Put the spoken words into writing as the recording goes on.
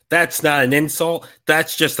That's not an insult.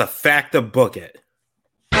 That's just a fact of book it.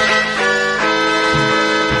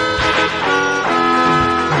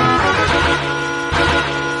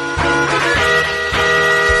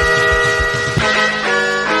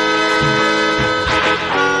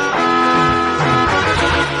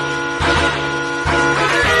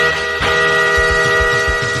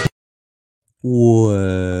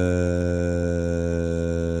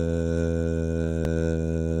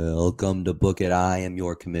 Welcome to Book It. I am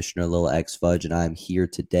your commissioner, Lil X Fudge, and I'm here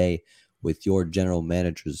today with your general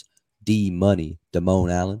managers, D Money,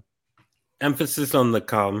 Damone Allen. Emphasis on the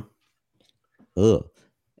come.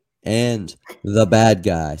 And the bad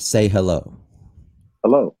guy. Say hello.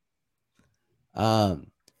 Hello.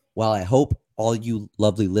 Well, I hope all you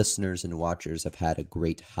lovely listeners and watchers have had a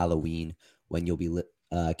great Halloween when you'll be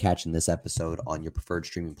catching this episode on your preferred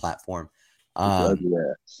streaming platform.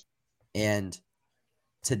 And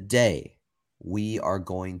today we are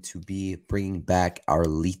going to be bringing back our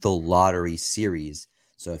Lethal Lottery series.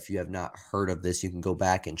 So if you have not heard of this, you can go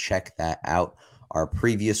back and check that out. Our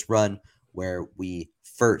previous run where we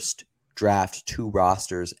first draft 2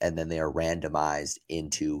 rosters and then they are randomized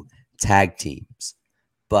into tag teams.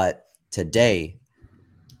 But today,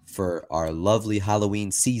 for our lovely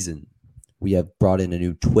Halloween season, we have brought in a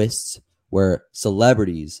new twist where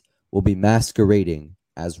celebrities will be masquerading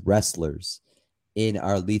as wrestlers in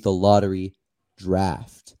our Lethal Lottery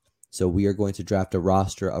draft. So we are going to draft a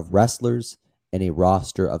roster of wrestlers and a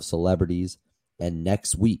roster of celebrities. And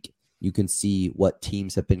next week, you can see what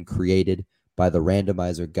teams have been created by the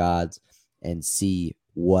randomizer gods and see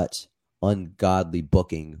what ungodly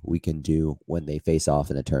booking we can do when they face off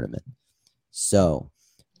in a tournament. So,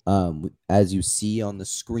 as you see on the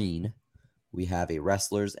screen, we have a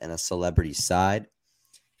wrestlers and a celebrity side.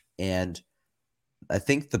 And I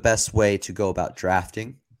think the best way to go about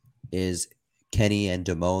drafting is Kenny and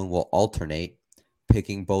Damone will alternate,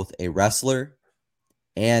 picking both a wrestler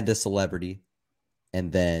and a celebrity,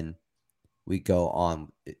 and then we go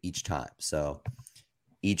on each time. So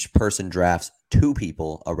each person drafts 2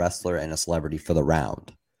 people, a wrestler and a celebrity, for the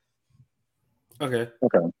round. Okay.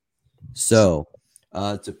 So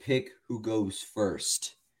to pick who goes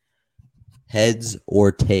first, heads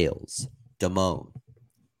or tails? Damone.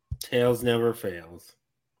 Tails never fails.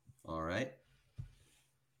 All right.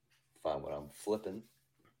 Find what I'm flipping.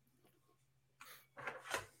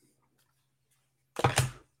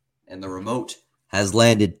 And the remote has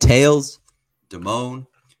landed tails. Damone,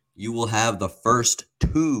 you will have the first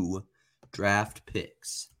 2 draft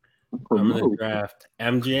picks. I'm going to draft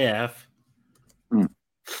MJF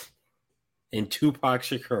and Tupac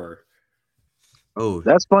Shakur. Oh,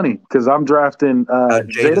 That's funny because I'm drafting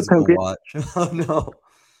Jada Pinkett. Oh, no.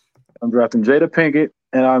 I'm drafting Jada Pinkett,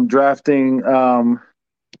 and I'm drafting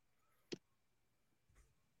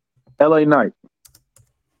LA Knight.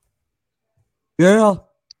 Yeah.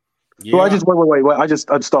 So I just wait. I just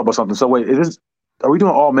thought about something. So wait, are we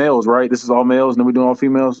doing all males, right? This is all males, and then we're doing all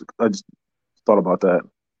females? I just thought about that.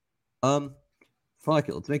 Fuck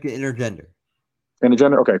it. Let's make it intergender.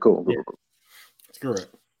 Intergender? Okay, cool. Yeah. Screw it.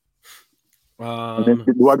 And then,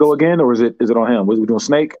 do I go again, or is it on him? We doing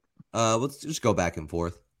Snake? Let's just go back and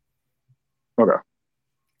forth. Okay.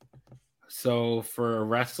 So for a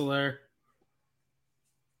wrestler,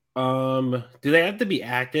 do they have to be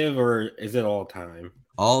active or is it all time?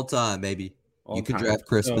 All time, maybe. You can draft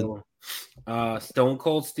Crispin. So, Stone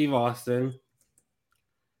Cold Steve Austin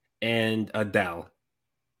and Adele.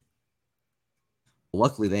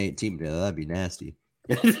 Luckily, they ain't teamed together. That'd be nasty.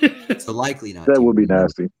 So likely not. That would be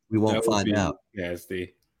nasty. We won't find out.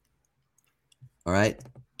 Nasty. All right,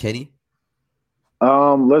 Kenny.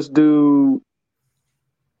 Let's do.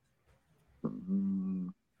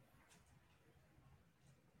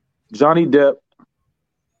 Johnny Depp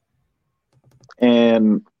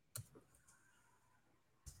and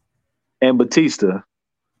Batista.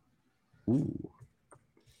 Ooh.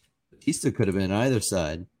 Batista could have been either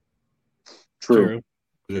side. True.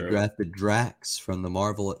 Could have drafted Drax from the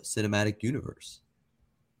Marvel Cinematic Universe.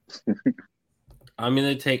 I'm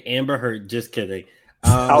gonna take Amber Heard. Just kidding.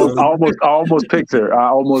 I almost picked her. I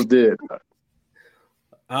almost did.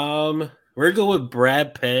 We're going with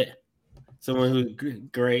Brad Pitt, someone who's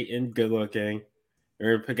great and good looking.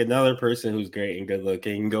 We're gonna pick another person who's great and good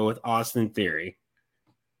looking and go with Austin Theory.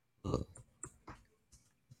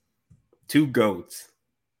 2 goats.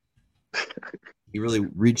 He really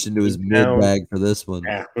reached into his mid bag for this one.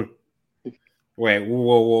 Wait,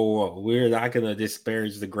 whoa. We're not going to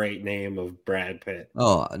disparage the great name of Brad Pitt.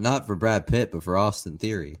 Oh, not for Brad Pitt, but for Austin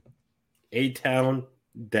Theory. A-Town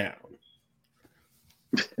down.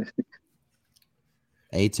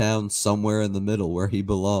 A-Town somewhere in the middle where he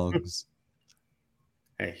belongs.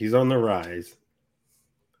 Hey, he's on the rise.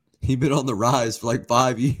 He's been on the rise for like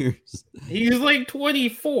 5 years. He's like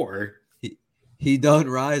 24. He done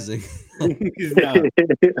rising. He's not.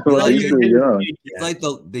 Well, he's too young. It's like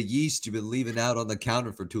the yeast you've been leaving out on the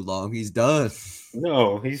counter for too long. He's done.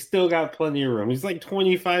 No, he's still got plenty of room. He's like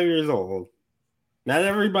 25 years old. Not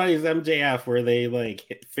everybody's MJF where they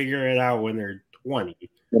like figure it out when they're 20.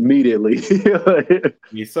 Immediately. I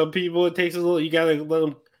mean, some people it takes a little. You gotta let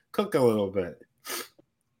them cook a little bit.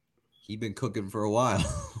 He been cooking for a while.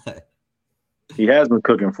 He has been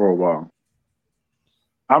cooking for a while.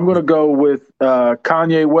 I'm gonna go with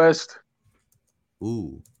Kanye West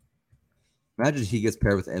Ooh. Imagine he gets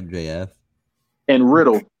paired with MJF. and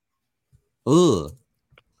Riddle. Ugh.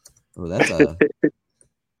 Oh, that's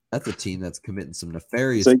a team that's committing some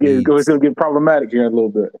nefarious So deeds. it's gonna get problematic here in a little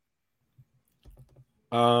bit.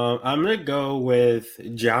 I'm gonna go with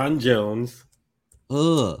John Jones.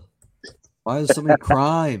 Ugh. Why are there so many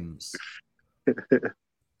crimes?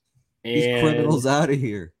 These And criminals out of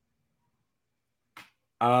here.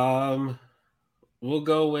 we'll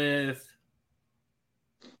go with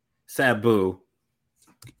Sabu.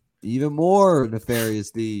 Even more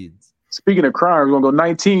nefarious deeds. Speaking of crimes, we're gonna go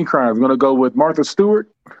 19 crimes. We're gonna go with Martha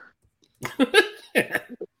Stewart.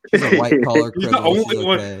 She's a white collar She's the criminal. only She's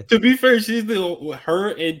one. okay. To be fair, her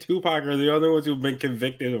and Tupac are the only ones who've been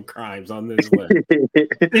convicted of crimes on this list.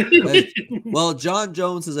 Well, John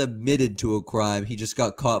Jones has admitted to a crime. He just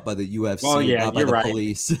got caught by the UFC, Well, yeah, not by you're the right.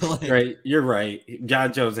 police. Like, Right, you're right.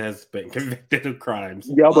 John Jones has been convicted of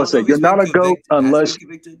crimes. Yeah, I was well, gonna say no, you're he's not been a goat convicted. Has he unless been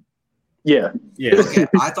convicted? yeah. Yeah. Okay,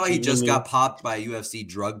 I thought he just Mhm. got popped by a UFC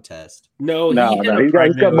drug test. No, No, he hit no, a he's got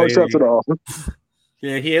pregnant most lady. ups at all.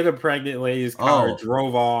 Yeah, he hit a pregnant lady's car, Oh.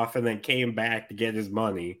 drove off, and then came back to get his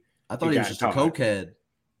money. I thought he was got just a caught. cokehead.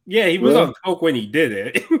 Yeah, he was Well- on coke when he did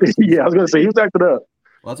it. Yeah, I was gonna say he was acting up.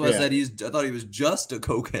 Well, that's why Yeah. I said I thought he was just a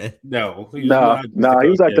cokehead. No, he was Nah, not just nah, a he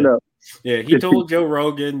was acting cokehead. up. Yeah, he told Joe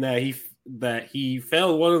Rogan that he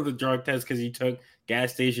failed one of the drug tests because he took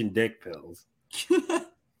gas station dick pills.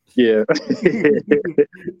 Yeah.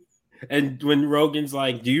 And when Rogan's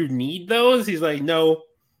like, "Do you need those?" He's like, "No,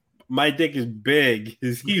 my dick is big,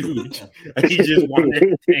 is huge. He just wanted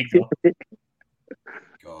to take them."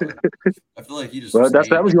 God. I feel like he just. Well, was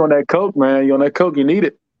that was you on that coke, man. You on that coke, you need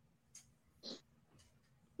it.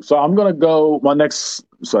 So I'm gonna go my next.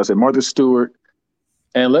 So I said Martha Stewart,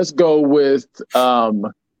 and let's go with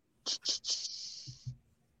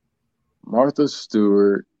Martha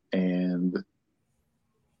Stewart and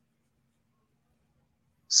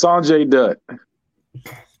Sanjay Dutt.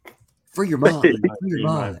 Free your mind. Free Free your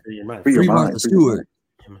mind. Free your mind. Free your Free mind, Martha free your Stewart.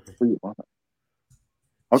 Free your mind.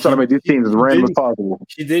 I'm trying to make these teams as random as possible.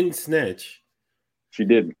 She didn't snitch. She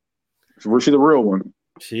didn't. She's the real one.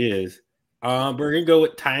 She is. We're gonna go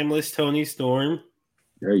with timeless Tony Storm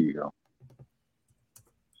There you go.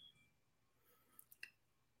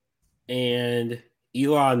 and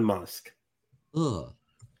Elon Musk. Ugh.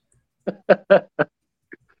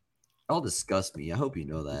 Y'all disgust me. I hope you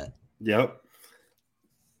know that. Yep.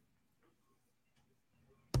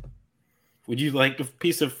 Would you like a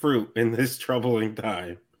piece of fruit in this troubling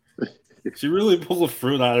time? She really pulled a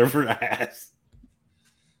fruit out of her ass.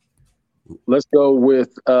 Let's go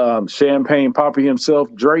with Champagne Poppy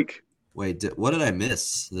himself, Drake. Wait, what did I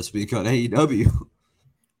miss this week on AEW?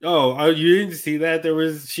 Oh, you didn't see that?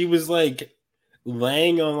 She was like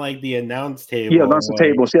laying on like the announce table. Yeah, that's the like,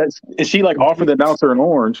 table. She like offered the announcer an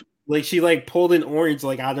orange. Like she like pulled an orange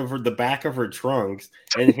like out of the back of her trunks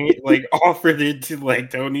and like offered it to like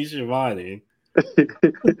Tony Schiavone.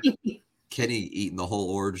 Kenny eating the whole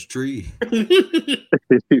orange tree.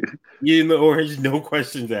 Eating the orange, no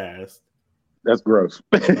questions asked. That's gross.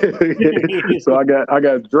 So I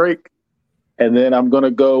got Drake, and then I'm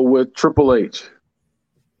gonna go with Triple H.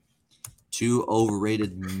 Two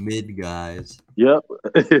overrated mid guys. Yep.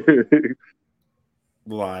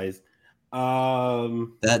 Lies.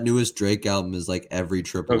 That newest Drake album is like every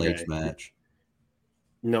Triple H Okay. match.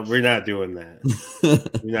 No, we're not doing that.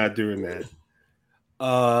 We're not doing that.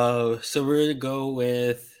 So we're gonna go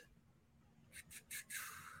with.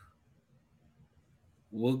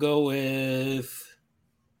 We'll go with.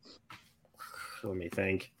 Let me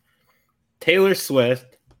think. Taylor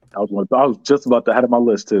Swift. I was just about to have it on my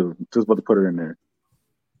list too. Just about to put her in there.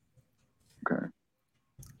 Okay.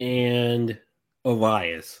 And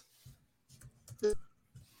Elias.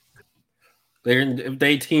 If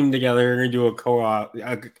they team together, they're gonna do a co-op,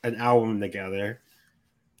 an album together.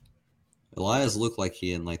 Elias looked like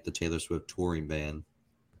he in like the Taylor Swift touring band.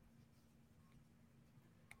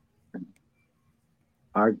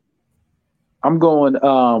 I'm going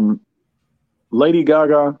Lady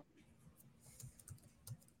Gaga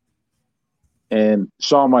and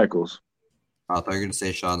Shawn Michaels. I thought you were gonna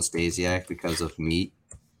say Sean Stasiak because of meat.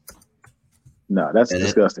 No, that's Get it?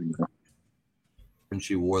 disgusting. When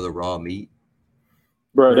she wore the raw meat.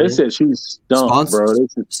 Bro, they Right. said she stunk, bro. They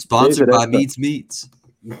said Sponsored that by stuff- Meats Meats.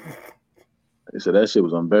 They said that shit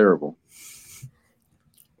was unbearable.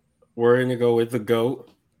 We're gonna go with the GOAT,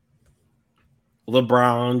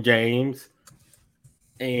 LeBron James,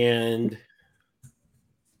 and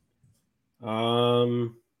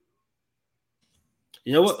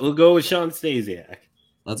you know what? We'll go with Sean Stasiak.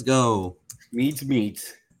 Let's go. Meets.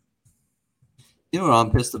 You know what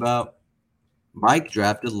I'm pissed about? Mike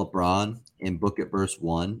drafted LeBron in Book It Verse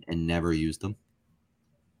 1 and never used him.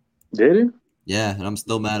 Did he? Yeah, and I'm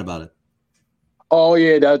still mad about it. Oh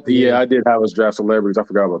yeah, Yeah. I did have us draft celebrities. I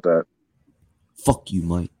forgot about that. Fuck you,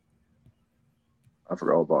 Mike. I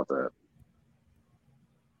forgot about that.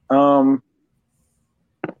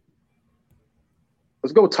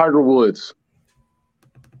 Let's go Tiger Woods.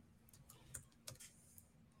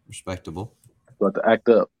 Respectable. About to act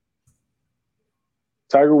up.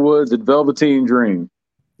 Tiger Woods and Velveteen Dream.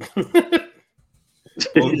 He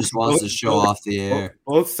just wants to show off the air.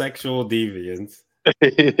 Both sexual deviants.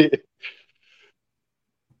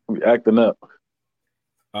 We acting up.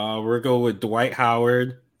 We're going with Dwight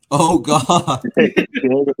Howard Oh, God.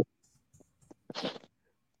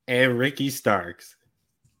 and Ricky Starks.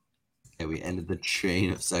 Okay, we ended the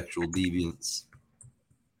chain of sexual deviance.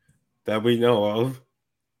 That we know of.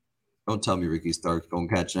 Don't tell me Ricky Stark's going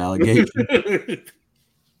to catch an allegation.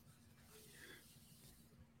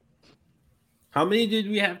 How many did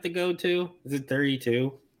we have to go to? Is it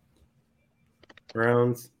 32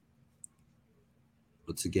 rounds?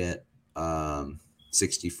 To get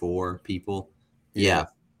 64 people. Yeah.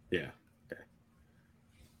 Yeah. Okay.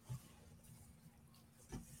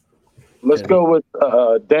 Let's go with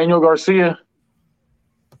Daniel Garcia.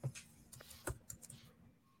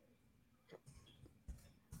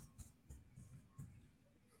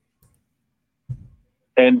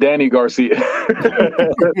 And Danny Garcia,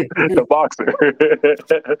 the boxer.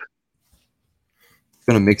 It's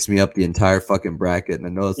going to mix me up the entire fucking bracket, and I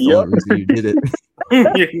know that's the only reason you did it.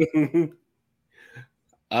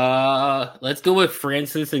 Let's go with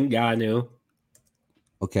Francis Ngannou.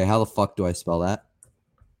 Okay, how the fuck do I spell that?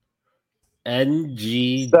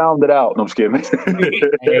 NG Sound it out. No, I'm just kidding.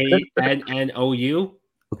 ANNOU.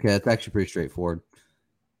 Okay, that's actually pretty straightforward.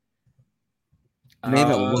 The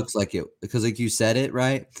name it looks like it because like you said it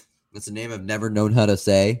right. It's a name I've never known how to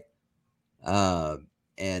say, and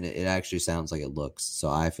it actually sounds like it looks. So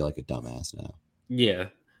I feel like a dumbass now. Yeah.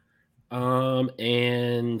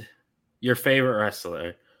 And your favorite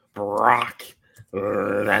wrestler, Brock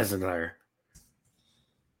Lesnar.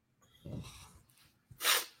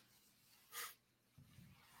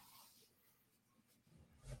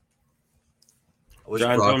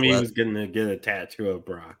 John told me he was gonna get a tattoo of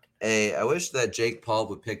Brock. Hey, I wish that Jake Paul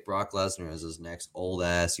would pick Brock Lesnar as his next old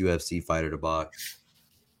ass UFC fighter to box.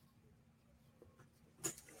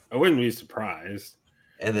 I wouldn't be surprised.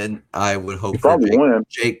 And then I would hope for Probably win.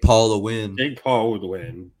 Jake Paul to win. Jake Paul would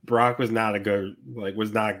win. Brock was not good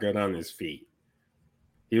on his feet.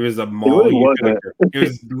 He was a maul really you. wasn't.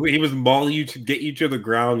 He was maul you to get you to the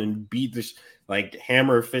ground and beat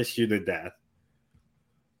hammer fist you to death.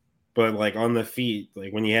 But like on the feet,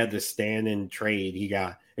 like when he had to stand and trade, he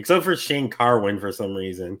got except for Shane Carwin for some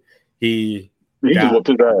reason. He just whooped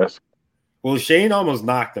his ass. Well, Shane almost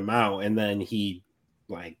knocked him out, and then he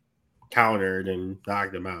like countered and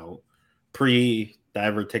knocked him out.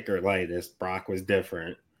 Pre-diverticulitis, Brock was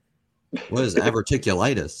different. What is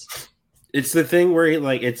diverticulitis? It's the thing where I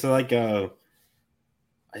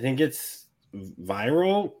think it's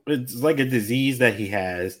viral. It's like a disease that he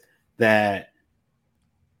has that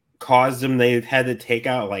caused him. They had to take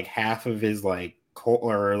out like half of his large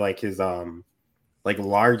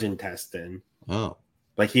intestine. Oh,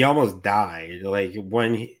 like he almost died. Like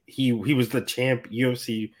when he was the champ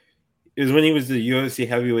UFC. It was when he was the UFC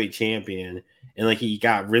heavyweight champion, and like he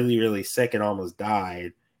got really, really sick and almost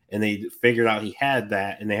died. And they figured out he had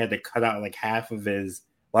that, and they had to cut out like half of his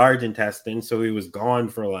large intestine. So he was gone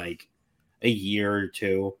for like a year or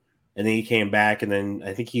two. And then he came back, and then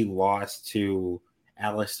I think he lost to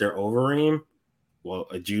Alistair Overeem. Well,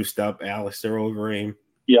 a juiced up Alistair Overeem.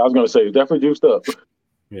 Yeah, I was going to say, definitely juiced up.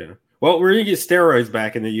 Yeah. Well, we're going to get steroids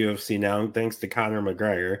back in the UFC now, thanks to Conor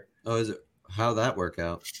McGregor. Oh, is it? How'd that work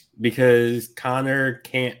out? Because Conor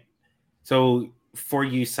can't. So for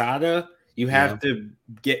USADA, you have to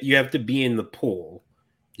be in the pool,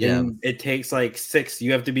 Yeah. And it takes like 6.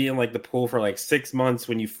 You have to be in like the pool for like 6 months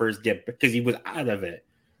when you first get, because he was out of it.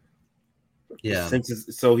 Yeah.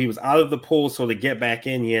 So he was out of the pool. So to get back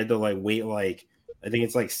in, he had to like wait like, I think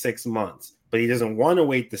it's like 6 months. But he doesn't want to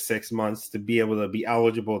wait the 6 months to be able to be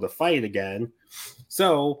eligible to fight again.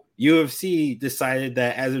 So UFC decided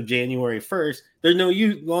that as of January 1st, they're no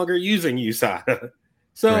longer using USADA.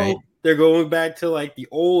 So Right. they're going back to like the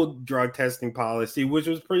old drug testing policy, which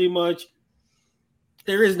was pretty much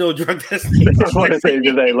there is no drug testing. I want to say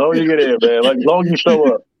today, long as you get in, man. Like long as you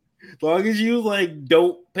show up. As long as you like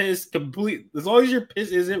don't piss as long as your piss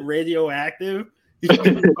isn't radioactive, you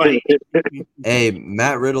can fight. Hey,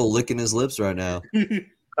 Matt Riddle licking his lips right now.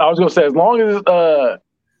 I was gonna say as long as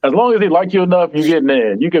they like you enough, you getting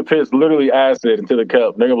in. You can piss literally acid into the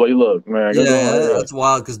cup. They're gonna be like, look, man. That's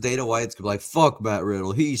wild because Dana White's gonna be like, fuck Matt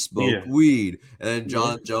Riddle. He smoked weed. And then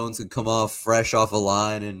John Jones could come off fresh off a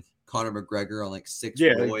line and Conor McGregor on like 6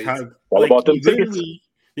 points. All about them tickets.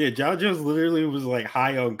 Yeah, John Jones literally was like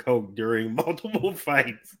high on coke during multiple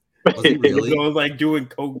fights. Was he really? He was like doing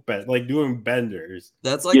coke like doing benders.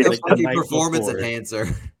 That's like a fucking performance enhancer.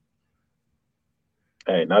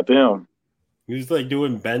 Hey, not them. He was like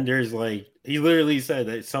doing benders. Like he literally said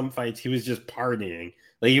that some fights he was just partying.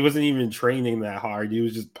 Like he wasn't even training that hard. He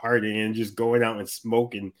was just partying and just going out and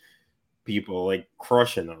smoking people, like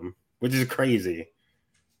crushing them, which is crazy.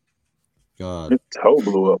 God, his toe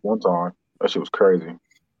blew up one time. That shit was crazy.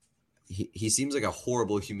 He seems like a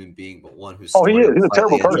horrible human being, but one who's he is. He's a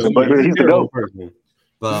terrible person, but he's the GOAT.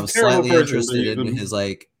 But I'm slightly interested in his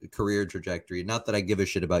like career trajectory. Not that I give a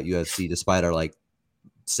shit about UFC, despite our like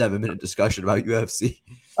 7-minute discussion about UFC.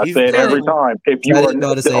 I say it every time. If you are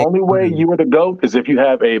not, the only way you are the GOAT is if you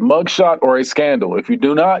have a mugshot or a scandal. If you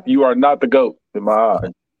do not, you are not the GOAT in my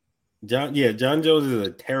eyes. John Jones is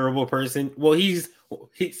a terrible person. Well,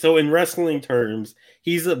 so in wrestling terms,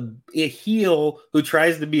 he's a heel who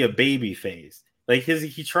tries to be a baby face. Like he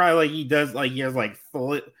has like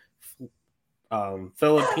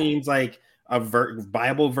Philippines like a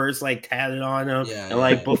Bible verse like tatted on him, and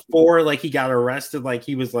like before like he got arrested, like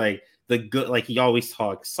he was like the good, like he always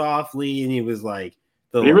talked softly, and he was like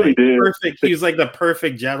really did perfect. He was like the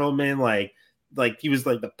perfect gentleman, like he was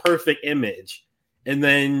like the perfect image. And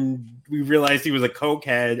then we realized he was a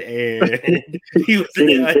cokehead and he was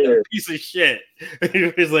a piece of shit.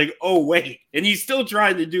 He was like, oh, wait. And he's still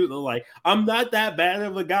trying to do the like, I'm not that bad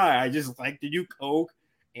of a guy. I just like to do coke.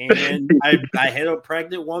 And I hit a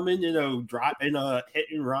pregnant woman in a hit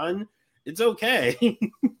and run. It's okay.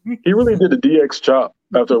 He really did a DX chop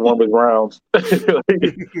after one of his rounds.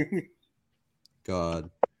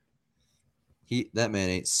 God. That man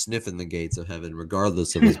ain't sniffing the gates of heaven,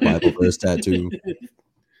 regardless of his Bible verse tattoo.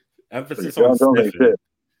 Emphasis on sniffing.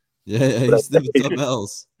 Yeah, he's sniffing something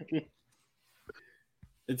else.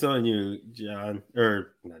 It's on you, John,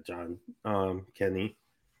 or not John, Kenny.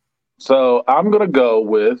 So I'm gonna go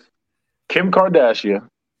with Kim Kardashian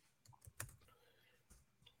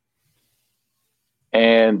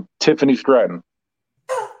and Tiffany Stratton.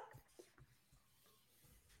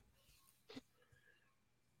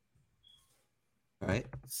 All right.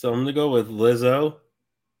 So I'm gonna go with Lizzo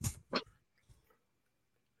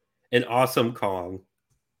and Awesome Kong.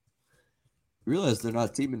 You realize they're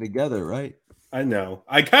not teaming together, right? I know.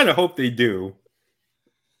 I kind of hope they do.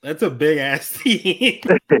 That's a big ass team.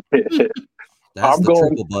 I'm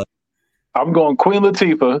going Queen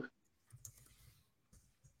Latifah.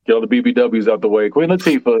 Get all the BBWs out the way. Queen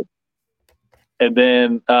Latifah. And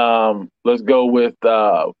then let's go with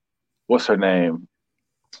what's her name?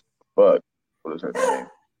 Fuck. What is her name?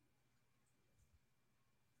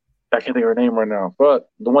 I can't think of her name right now.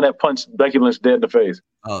 But the one that punched Becky Lynch dead in the face.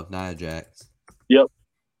 Oh, Nia Jax. Yep.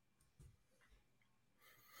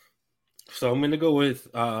 So I'm going to go with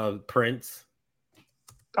Prince.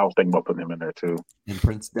 I was thinking about putting him in there too. And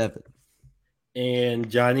Prince Devitt.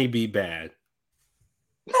 And Johnny B. Bad.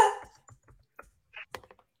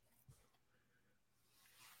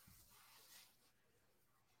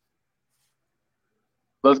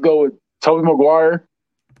 Let's go with Tobey Maguire.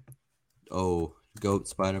 Oh, GOAT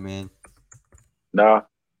Spider-Man. Nah.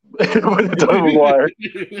 Tobey Maguire.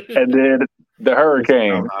 And then the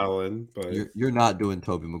Hurricane. Tom Holland, but you're not doing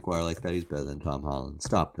Tobey Maguire like that. He's better than Tom Holland.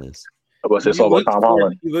 Stop this. It's all about Tom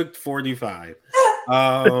Holland. You looked 45.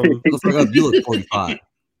 You look 45.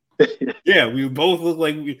 Yeah, we both look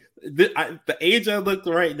like the age I look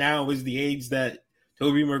right now is the age that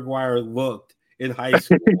Tobey Maguire looked in high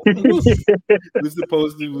school. It was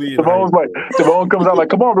supposed to be. Simone comes out like,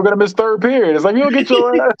 "Come on, we're gonna miss third period." It's like, you'll get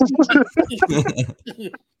your ass.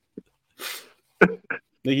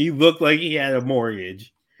 Like he looked like he had a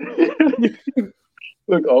mortgage.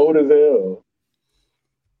 Look old as hell.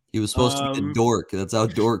 He was supposed to be a dork. That's how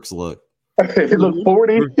dorks look. He look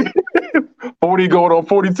 40. 40 going on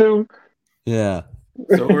 42. Yeah.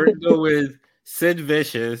 So we're gonna go with Sid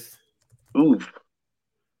Vicious. Oof.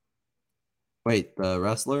 Wait, the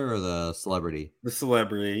wrestler or the celebrity? The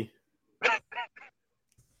celebrity. I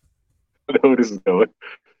know where this is going.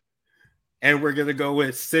 And we're gonna go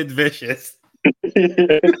with Sid Vicious.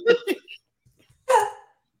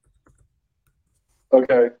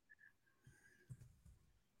 Okay.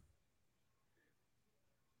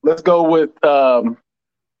 Let's go with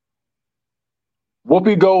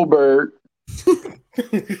Whoopi Goldberg.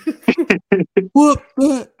 Whoop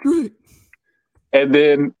that trick. And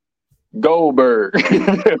then Goldberg. At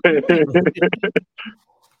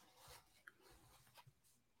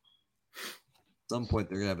some point,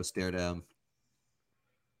 they're gonna have a stare down.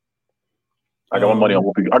 I got my money on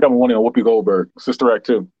Whoopi Goldberg. Sister Act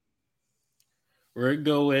 2. We're gonna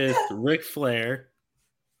go with Ric Flair.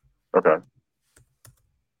 Okay.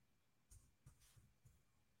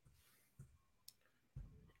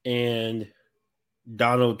 And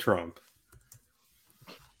Donald Trump.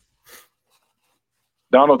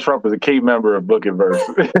 Donald Trump is a key member of Book It Verse.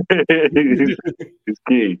 He's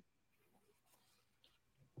key.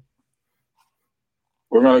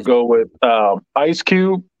 We're gonna go with Ice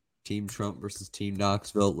Cube. Team Trump versus Team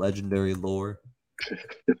Knoxville. Legendary lore.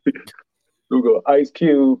 We'll go Ice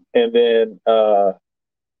Cube and then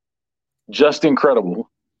Just Incredible.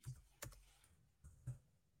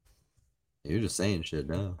 You're just saying shit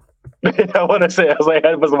now. I want to say, I was like, I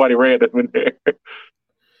had to put somebody random in there.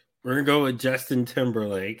 We're gonna go with Justin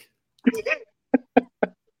Timberlake.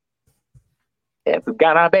 It's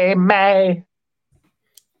gonna be me.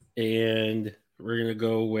 And we're gonna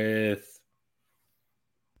go with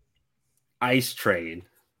Ice Train.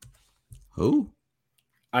 Who?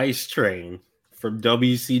 Ice Train from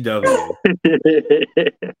WCW.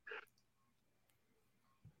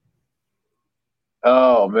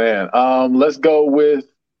 Oh man. Let's go with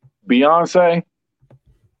Beyonce.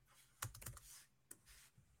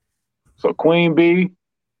 So Queen B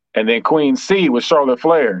and then Queen C with Charlotte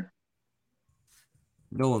Flair.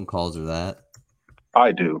 No one calls her that.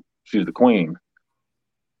 I do. She's the queen.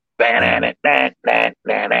 We're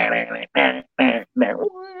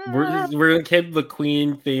gonna keep the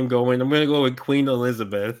Queen theme going. I'm gonna go with Queen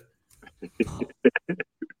Elizabeth.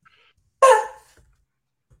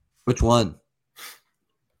 Which one?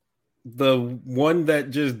 The one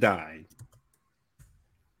that just died.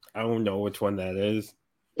 I don't know which one that is.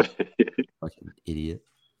 Fucking idiot.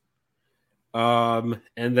 And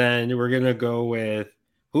then we're gonna go with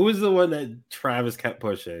who was the one that Travis kept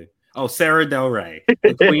pushing? Oh, Sarah Del Rey,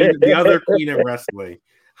 the queen, the other queen of wrestling.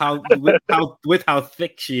 With how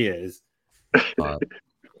thick she is.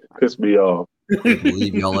 Pissed me off. I can't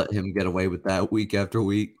believe y'all let him get away with that week after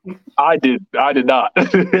week. I did not. I did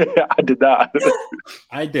not.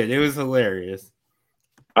 I did. It was hilarious.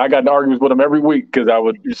 I got in arguments with him every week because I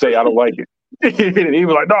would say I don't like it. And he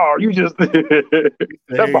was like, "No, you just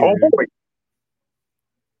that's my whole point."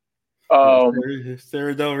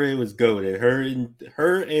 Sarah Del Rey was goated.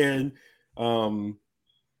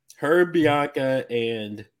 Her, Bianca,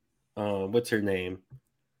 and what's her name?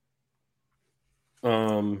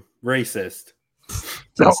 Racist.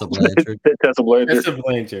 Tessa Blanchard. Tessa Blanchard. Tessa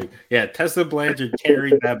Blanchard. Yeah, Tessa Blanchard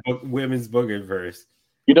carried that women's book at first.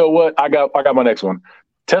 You know what? I got my next one.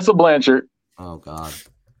 Tessa Blanchard. Oh God.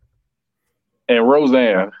 And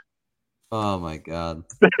Roseanne. Oh my God.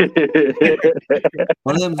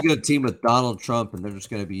 One of them's gonna team with Donald Trump, and they're just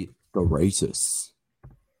gonna be the racists.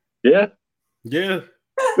 Yeah. Yeah.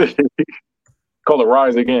 Call it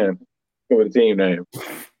Rise Again. Go with the team name.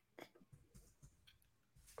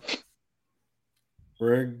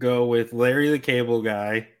 We're gonna go with Larry the Cable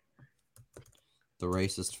Guy. The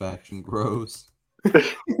racist faction grows.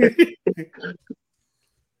 He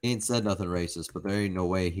ain't said nothing racist, but there ain't no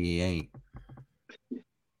way he ain't.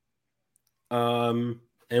 And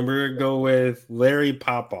we're gonna go with Larry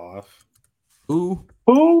Popoff. Who?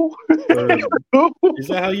 Is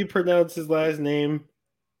that how you pronounce his last name?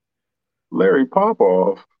 Larry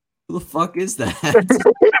Popoff. Who the fuck is that?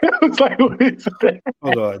 It's like, what is that?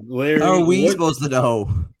 Hold on, Larry. How are we supposed to know?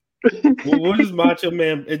 What is Macho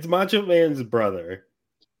Man? It's Macho Man's brother.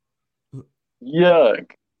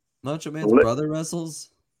 Yuck. Macho Man's brother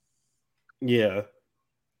wrestles? Yeah.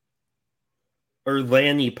 Or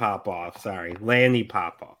Lanny Popoff. Sorry, Lanny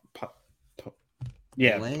Popoff.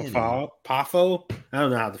 Yeah, Poffo. I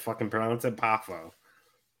don't know how to fucking pronounce it. Poffo.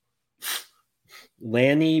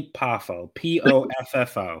 Lanny Poffo.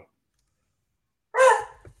 Poffo.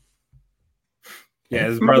 Yeah,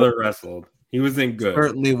 his brother wrestled. He wasn't good.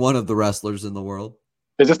 Certainly one of the wrestlers in the world.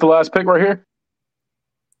 Is this the last pick right here?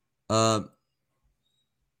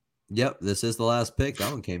 Yep, this is the last pick.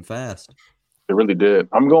 That one came fast. It really did.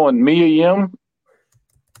 I'm going Mia Yim.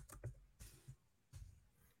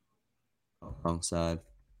 Wrong side.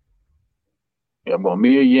 Yeah, I'm going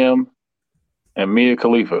Mia Yim and Mia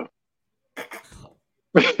Khalifa.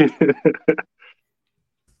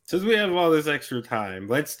 Since we have all this extra time,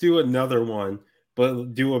 let's do another one,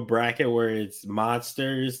 but do a bracket where it's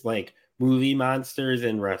monsters, like movie monsters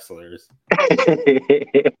and wrestlers.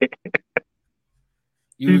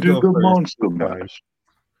 You do the monster mash.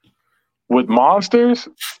 With monsters?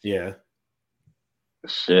 Yeah.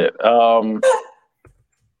 Shit.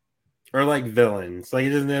 Or like villains. Like it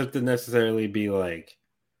doesn't have to necessarily be like.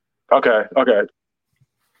 Okay.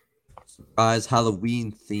 Surprise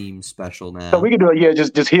Halloween theme special now. So we can do it. Yeah,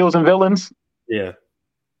 just heels and villains. Yeah.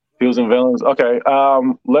 Heels and villains. Okay.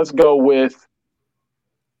 Let's go with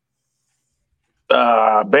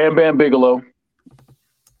Bam Bam Bigelow.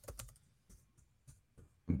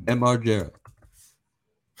 MR Jarrett.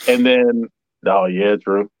 And then, oh yeah,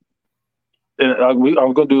 true. And I'm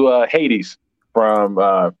going to do Hades from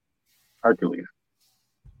Hercules.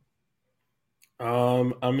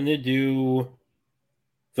 I'm gonna do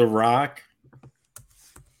The Rock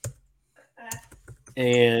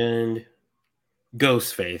and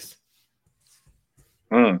Ghostface.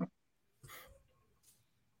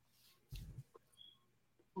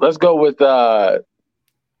 Let's go with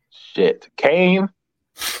Kane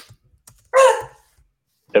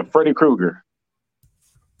and Freddy Krueger.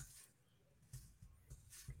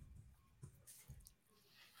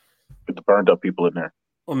 Get the burned up people in there.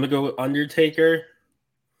 I'm gonna go with Undertaker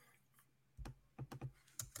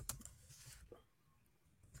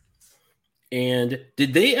and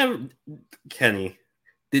did they ever, Kenny?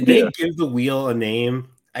 Did they give the wheel a name?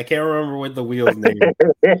 I can't remember what the wheel's name is.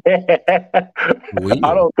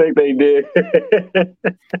 I don't think they did.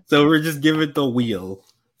 So we're just giving the wheel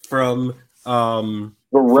from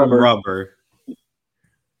rubber.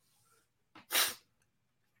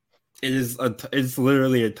 It's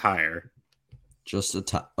literally a tire. Just a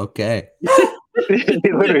tire. Okay. It's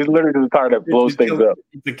literally the tire that blows things up.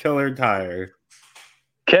 It's a killer tire.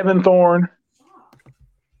 Kevin Thorne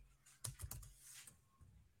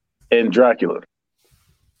and Dracula.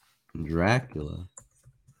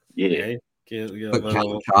 Yeah. Put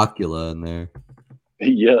Count Chocula in there.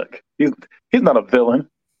 Yuck. He's not a villain.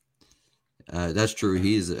 That's true.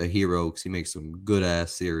 He's a hero because he makes some good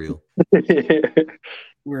ass cereal.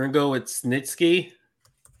 We're gonna go with Snitsky.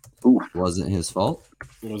 Oof. Wasn't his fault.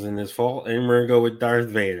 It wasn't his fault. And we're gonna go with Darth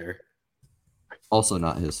Vader. Also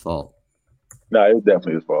not his fault. No, it was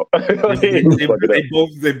definitely his fault.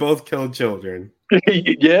 they both killed children.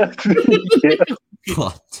 Yeah.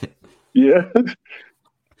 Yeah. Yeah.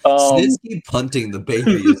 Snitsky punting the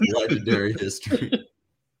baby is legendary history.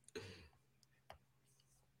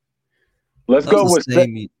 Let's go with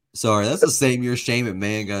that's the same year Shane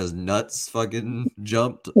McMahon got his nuts fucking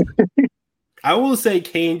jumped. I will say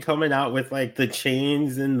Kane coming out with like the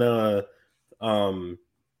chains and the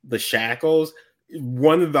shackles,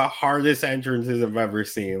 one of the hardest entrances I've ever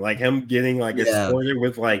seen. Like him getting like escorted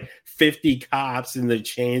with like 50 cops in the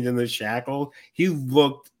chains and the shackles. He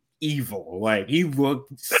looked evil. Like he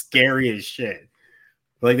looked scary as shit.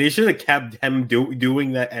 Like they should have kept him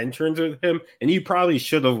doing that entrance with him, and he probably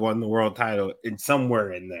should have won the world title in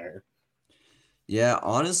somewhere in there. Yeah,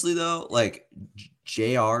 honestly though, like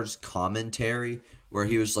JR's commentary where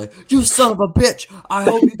he was like, "You son of a bitch! I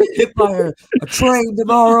hope you get hit by a train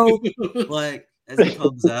tomorrow." Like as he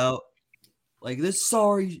comes out, like this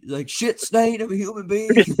sorry, like shit stain of a human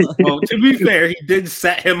being. Well, to be fair, he did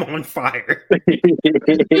set him on fire.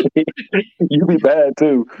 You'd be bad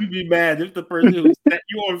too. You'd be mad if the person who set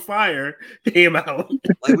you on fire came out.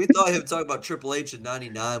 Like we thought him talking about Triple H in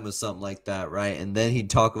 '99 was something like that, right? And then he'd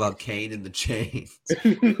talk about Kane and the chains.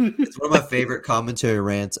 It's one of my favorite commentary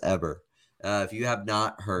rants ever. If you have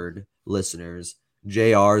not heard, listeners,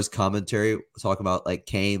 JR's commentary talking about like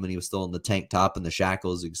Kane when he was still in the tank top and the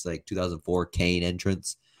shackles. It's like 2004 Kane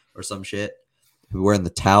entrance or some shit. Wearing the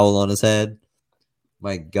towel on his head.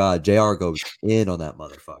 My God, JR goes in on that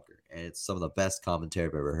motherfucker, and it's some of the best commentary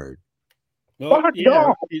I've ever heard. Well,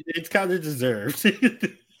 yeah, it's kind of deserved.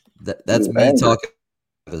 That's me talking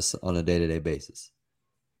this on a day-to-day basis.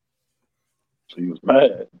 So he was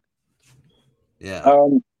mad. Yeah.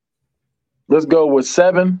 Let's go with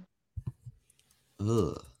 7.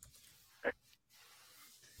 Ugh.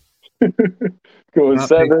 Go with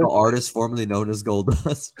 7. Artist formerly known as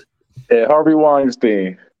Goldust. Yeah, Harvey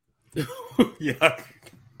Weinstein. Yeah,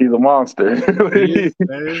 he's a monster.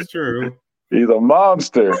 That is true. He's a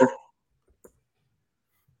monster. I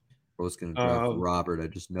was gonna draft Robert. I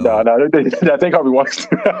just know. No, they call me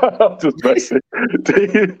Weinstein. I'm just messing.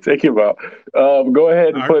 Take him out. Go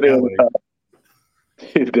ahead and put in.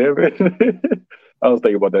 Damn it. I was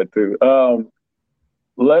thinking about that too.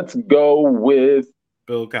 Let's go with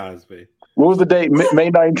Bill Cosby. What was the date?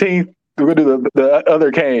 May 19th. We're gonna do the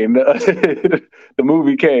other Kane, the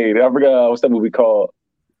movie Kane. I forgot what's that movie called.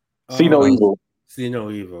 See No Evil. See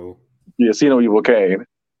No Evil. Yeah, See No Evil Kane.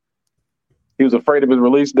 He was afraid of his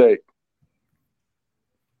release date.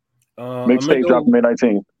 Mixtape dropped May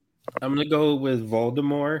 19th. I'm gonna go with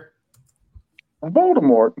Voldemort.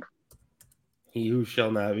 Voldemort. He who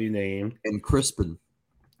shall not be named. And Crispin.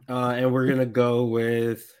 And we're gonna go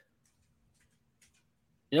with.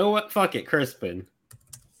 You know what? Fuck it, Crispin.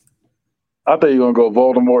 I thought you were gonna go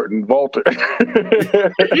Voldemort and Volter.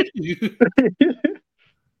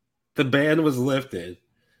 The ban was lifted.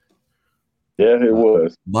 Yeah, it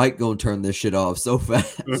was. Mike gonna turn this shit off so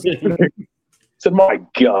fast. Said, my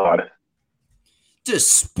God.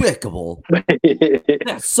 Despicable.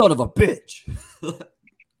 That son of a bitch. The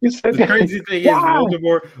crazy thing is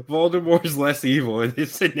Voldemort's less evil in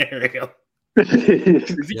this scenario.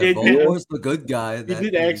 Voldemort's the good guy. He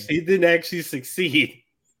didn't actually succeed.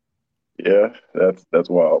 Yeah, that's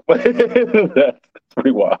wild. That's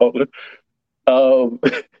pretty wild. I don't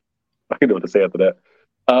know what to say after that.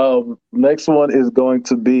 Next one is going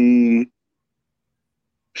to be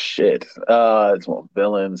it's one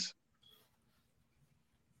villains.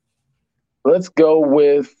 Let's go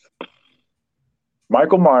with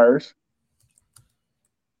Michael Myers.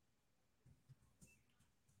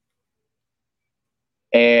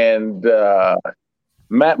 And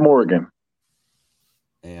Matt Morgan.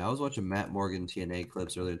 Hey, I was watching Matt Morgan TNA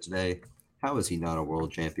clips earlier today. How is he not a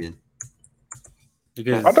world champion?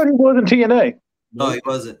 Because I thought he was in TNA. No, he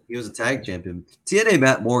wasn't. He was a tag champion. TNA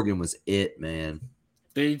Matt Morgan was it, man.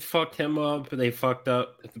 They fucked him up. They fucked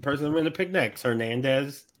up the person I'm going to pick next,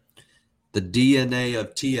 Hernandez. The DNA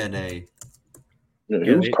of TNA. Yeah,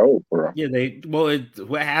 he was cold, bro. Yeah,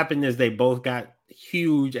 what happened is they both got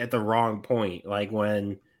huge at the wrong point. Like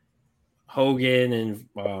when Hogan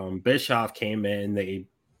and Bischoff came in, they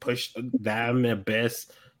pushed them Abyss.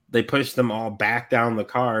 They pushed them all back down the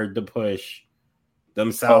card to push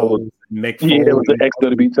themselves. Mick Foley. Yeah, it was the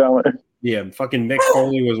XWB talent. Yeah, fucking Mick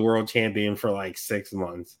Foley was world champion for like 6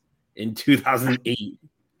 months in 2008.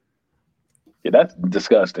 Yeah, that's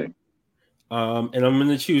disgusting. And I'm going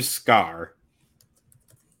to choose Scar.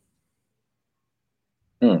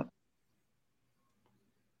 I'm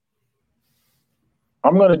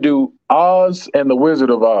going to do Oz and the Wizard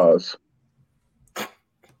of Oz.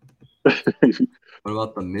 What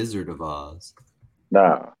about the Wizard of Oz?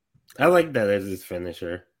 Nah. I like that as his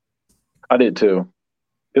finisher. I did too.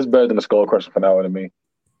 It's better than the Skull Crusher finale to me.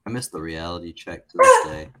 I missed the reality check to this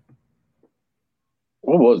day.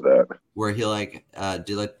 What was that? Where he did like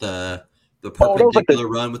the perpendicular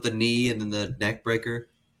run with the knee and then the neck breaker.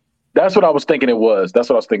 That's what I was thinking it was.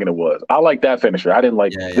 I like that finisher. I didn't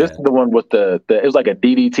like this is the one with the it was like a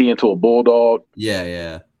DDT into a bulldog.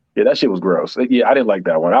 Yeah. Yeah, that shit was gross. Yeah, I didn't like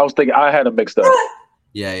that one. I was thinking I had them mixed up.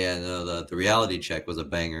 Yeah. No, the reality check was a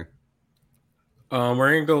banger.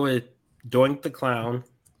 We're gonna go with Doink the Clown.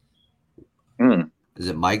 Is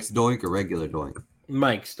it Mike's Doink or regular Doink?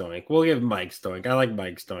 Mike's Doink. We'll give Mike's Doink. I like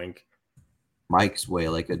Mike's Doink. Mike's way,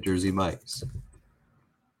 like a Jersey Mike's.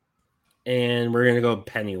 And we're gonna go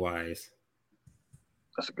Pennywise.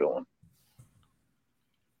 That's a good one.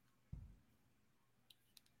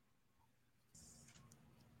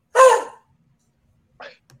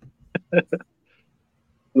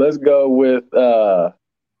 Let's go with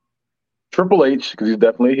Triple H because he's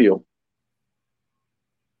definitely a heel.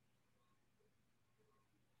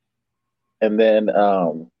 And then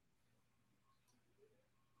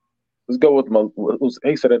let's go with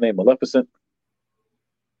he said her name, Maleficent.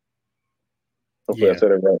 Hopefully I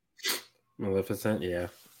said it right. Maleficent, yeah.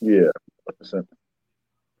 Yeah, Maleficent.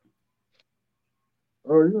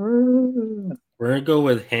 We're gonna go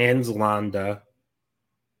with Hans Landa.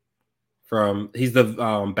 He's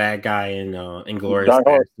the bad guy in Inglourious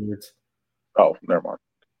Basterds. Oh, never mind.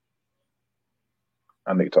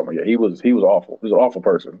 I think you're talking about, he was awful. He was an awful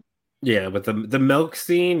person. Yeah, but the milk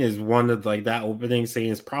scene is one of that opening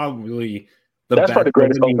scene is probably that's probably the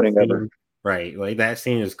greatest opening ever. Right, like that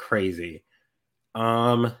scene is crazy.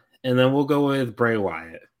 And then we'll go with Bray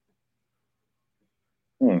Wyatt.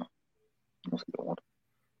 That's a good one.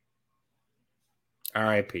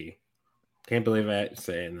 R.I.P. Can't believe I'm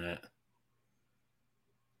saying that.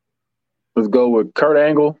 Let's go with Kurt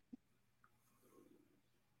Angle.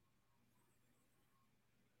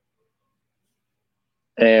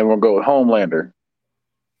 And we'll go with Homelander.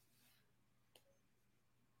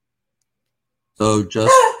 So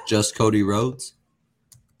just Cody Rhodes?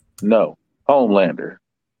 No, Homelander.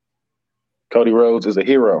 Cody Rhodes is a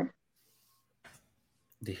hero.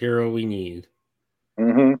 The hero we need.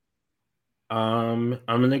 Mm-hmm. I'm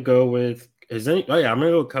gonna go with I'm gonna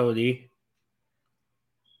go with Cody.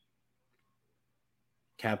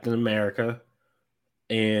 Captain America.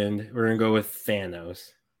 And we're gonna go with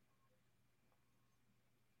Thanos.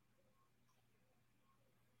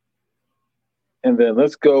 And then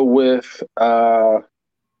let's go with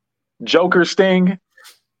Joker Sting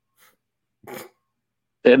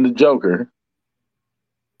and the Joker.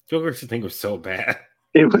 Joker's thing was so bad.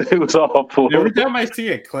 It was awful. Every time I see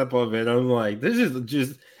a clip of it, I'm like, this is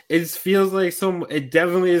just. It feels like it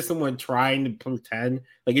definitely is someone trying to pretend.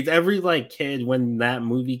 Like it's every like kid when that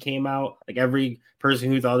movie came out. Like every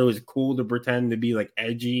person who thought it was cool to pretend to be like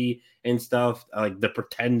edgy and stuff. Like to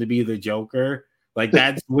pretend to be the Joker. Like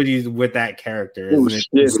that's what he's with that character. Isn't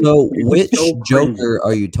it? So which Joker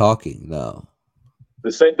are you talking though?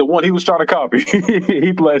 The one he was trying to copy.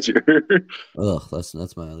 Heath Ledger. Ugh,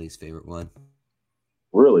 that's my least favorite one.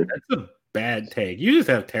 Really? That's a bad take. You just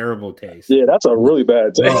have terrible taste. Yeah, that's a really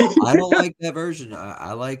bad take. No, I don't like that version.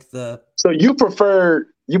 I like the. So you prefer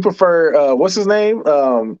what's his name?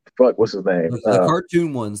 What's his name? The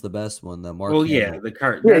cartoon one's the best one. The Mark. Well, Hamill. yeah, the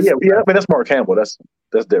cart. Yeah. But that's Mark Hamill. That's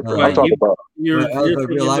different. I'm talking about the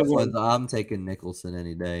real life ones. I'm taking Nicholson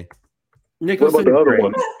any day. Nicholson. What about the other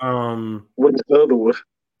one? What's the other one?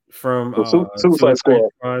 From Suicide Squad.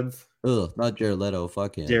 Ugh, not Jared Leto.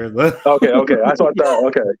 Fuck him. Jared Leto. Okay. I thought that.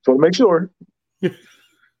 Okay, so make sure.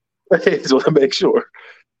 Make sure.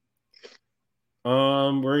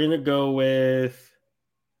 We're gonna go with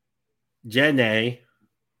Jenna.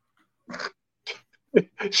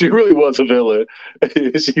 She really was a villain.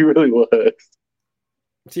 She really was.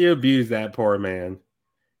 She abused that poor man.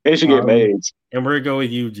 And she gave him AIDS. And we're gonna go with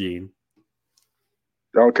Eugene.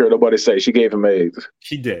 I don't care what nobody say. She gave him AIDS.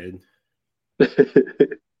 She did.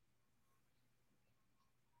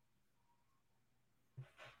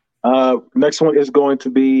 Next one is going to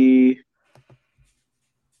be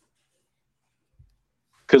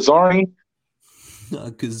Kazarni.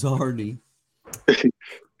 Kazarni.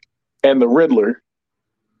 And the Riddler.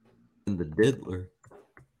 And the Diddler.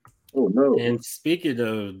 Oh, no. And speaking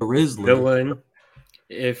of Rizzler. villain,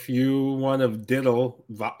 if you want to diddle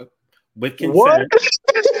with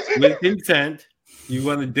consent, you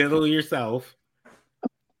want to diddle yourself.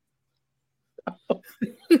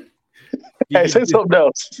 Hey, say something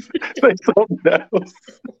else. Say something else.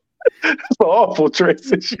 That's an awful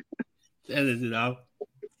transition. That is enough.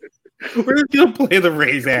 We're just going to play the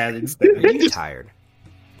Raise ad instead. Are you tired?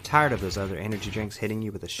 Tired of those other energy drinks hitting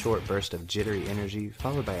you with a short burst of jittery energy,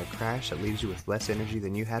 followed by a crash that leaves you with less energy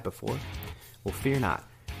than you had before? Well, fear not,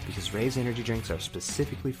 because Raise energy drinks are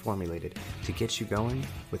specifically formulated to get you going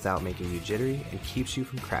without making you jittery and keeps you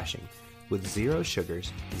from crashing. With 0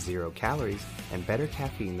 sugars, 0 calories, and better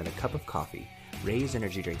caffeine than a cup of coffee, Raise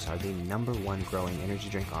energy drinks are the #1 growing energy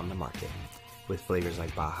drink on the market. With flavors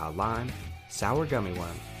like Baja Lime, Sour Gummy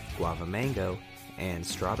Worm, Guava Mango, and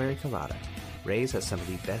Strawberry Colada, Raise has some of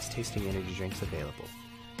the best tasting energy drinks available.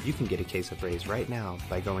 You can get a case of Raise right now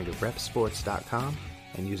by going to repsports.com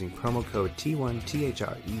and using promo code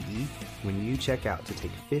T1THREE when you check out to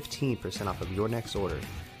take 15% off of your next order.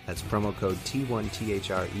 That's promo code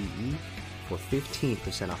T1THREE for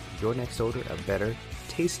 15% off of your next order of better,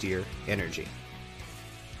 tastier energy.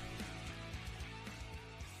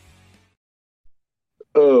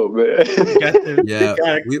 Oh man!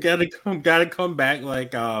 Gotta come back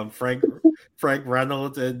like Frank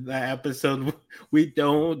Reynolds in that episode. We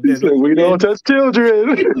don't touch children.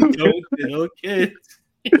 We don't diddle kids.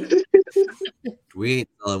 We ain't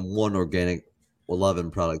selling one organic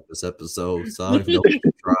 11 product this episode, so I don't even know what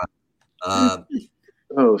to try.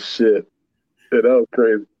 Oh shit! Yeah, that was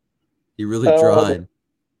crazy. He really tried.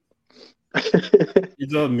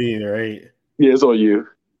 It's on me, right? Yeah, it's on you.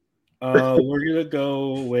 We're gonna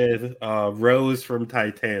go with Rose from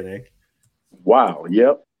Titanic. Wow.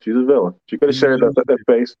 Yep. She's a villain. She could have shared that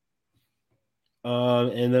face.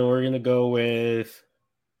 And then we're gonna go with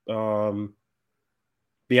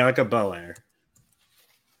Bianca Belair.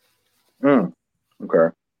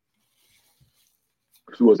 Okay.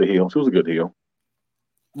 She was a heel. She was a good heel.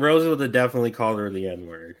 Rose would have definitely called her the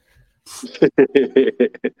N-word.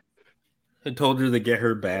 I told her to get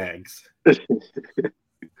her bags.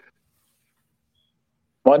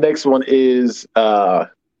 My next one is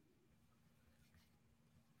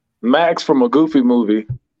Max from a Goofy movie.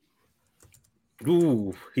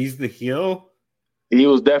 Ooh, he's the heel? He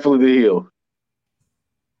was definitely the heel.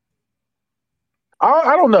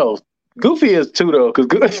 I don't know. Goofy is too though,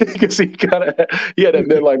 because he had that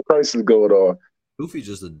midlife crisis going on. Goofy's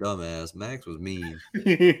just a dumbass. Max was mean.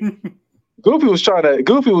 Goofy was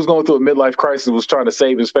going through a midlife crisis, was trying to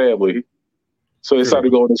save his family. So he decided to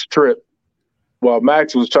go on this trip while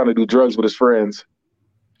Max was trying to do drugs with his friends.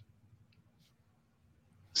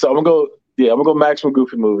 So I'm gonna go Max from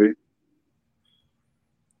Goofy movie.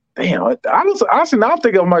 Damn, honestly, now I'm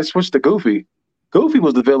thinking I might switch to Goofy. Goofy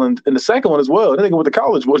was the villain in the second one as well. Then they went to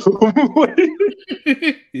college with him. That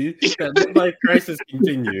midlife crisis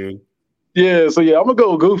continued. Yeah, so I'm gonna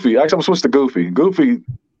go with Goofy. Actually, I'm gonna switch to Goofy. Goofy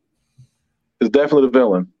is definitely the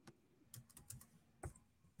villain.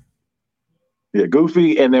 Yeah,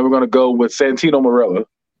 Goofy, and then we're gonna go with Santino Marella.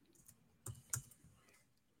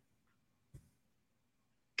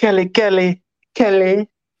 Kelly.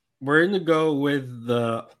 We're gonna go with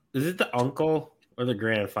is it the uncle or the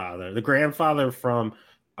grandfather? The grandfather from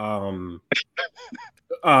Grandpa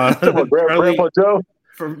Joe?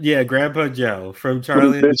 Grandpa Joe from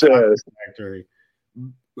Charlie and the Chocolate Factory.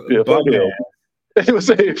 Yeah, fuck him. It was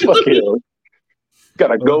saying fuck him.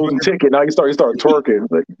 Got a golden ticket. Now he start twerking.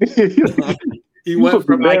 Like, he went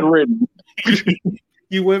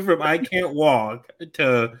from I can't walk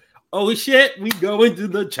to oh shit, we go into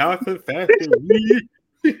the chocolate factory.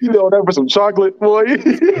 You know that for some chocolate, boy.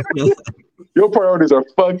 Your priorities are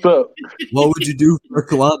fucked up. What would you do for a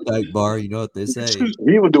Klondike bar? You know what they say.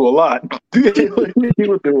 He would do a lot. He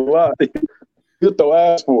would do a lot. He'd throw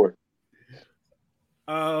ass for it.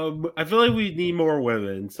 I feel like we need more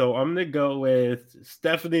women, so I'm gonna go with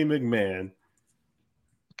Stephanie McMahon.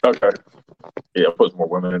 Okay. Yeah, I'll put some more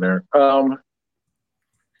women in there.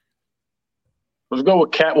 Let's go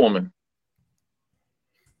with Catwoman.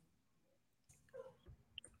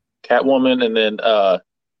 Catwoman, and then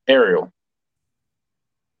Ariel.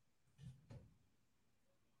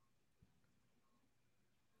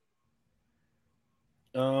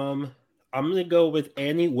 I'm gonna go with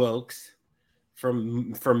Annie Wilkes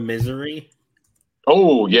from Misery.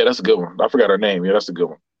 Oh yeah, that's a good one. I forgot her name. Yeah, that's a good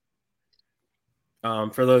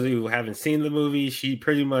one. For those of you who haven't seen the movie, she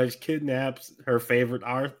pretty much kidnaps her favorite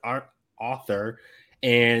author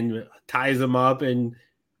and ties him up and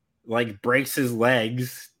like breaks his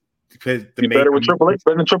legs. Better with Triple H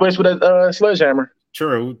with that sledgehammer.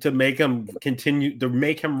 True, to make him continue, to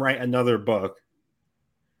make him write another book.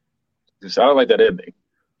 I don't like that ending.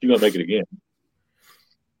 You're gonna make it again.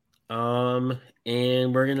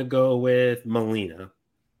 And we're gonna go with Melina.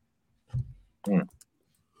 You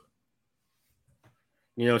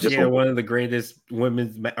know, she had one of the greatest one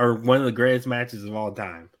of the greatest matches of all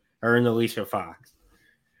time. Her and Alicia Fox.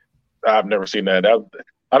 I've never seen that.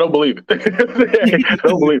 I don't believe it. I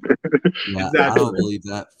don't believe it. Yeah, I don't believe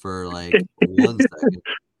that for like 1 second.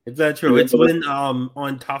 Is that true? It's when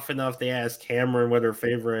on Tough Enough they asked Cameron what her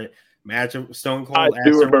favorite match of Stone Cold asked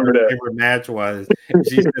her what her favorite match was. And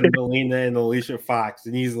she said Melina and Alicia Fox,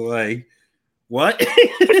 and he's like, "What?"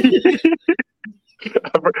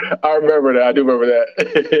 I remember that. I do remember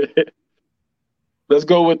that. Let's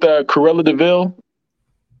go with Cruella de Vil.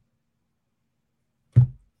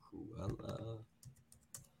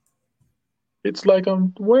 It's like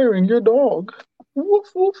I'm wearing your dog.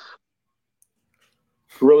 Woof, woof.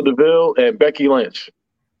 Cruella de Vil and Becky Lynch.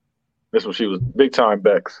 This one, she was big time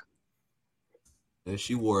Bex. Yeah,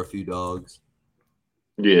 she wore a few dogs.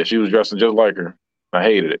 Yeah, she was dressing just like her. I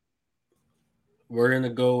hated it. We're going to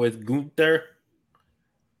go with Gunther.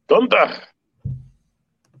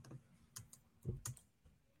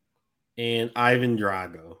 And Ivan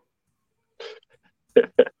Drago.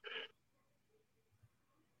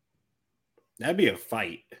 That'd be a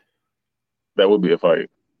fight. That would be a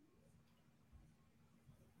fight.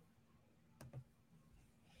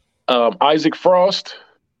 Isaac Frost.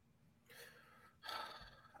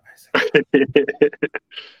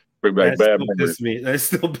 Bring back bad memories. That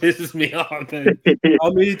still pisses me off.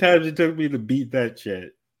 How many times it took me to beat that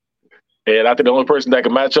shit? And I think the only person that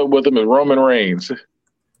can match up with him is Roman Reigns.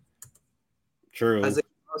 True. Isaac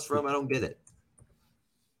Frost from? I don't get it.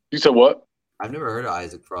 You said what? I've never heard of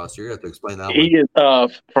Isaac Frost. You're gonna have to explain that. He is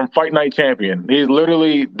from Fight Night Champion. They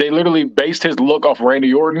literally based his look off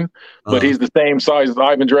Randy Orton, but he's the same size as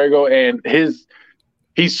Ivan Drago, and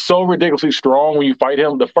he's so ridiculously strong when you fight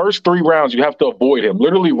him. The first 3 rounds you have to avoid him.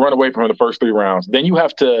 Literally run away from him the first 3 rounds. Then you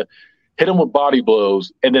have to hit him with body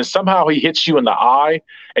blows, and then somehow he hits you in the eye,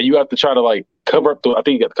 and you have to try to like cover up I think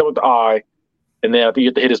you got to cover up the eye, and then I think you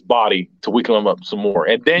have to hit his body to weaken him up some more,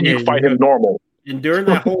 and then you fight him normal. And during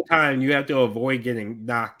that whole time, you have to avoid getting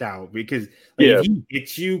knocked out because if he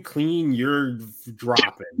hits you clean, you're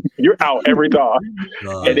dropping. You're out every time.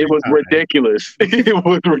 And it was ridiculous. It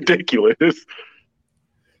was ridiculous.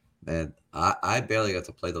 Man, I barely got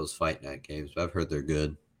to play those Fight Night games, but I've heard they're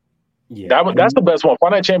good. Yeah, That's the best one.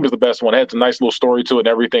 Fight Night Champion is the best one. It has a nice little story to it and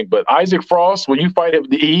everything. But Isaac Frost, when you fight him,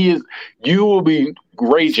 you will be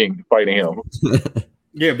raging fighting him.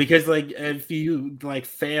 yeah, because like if you like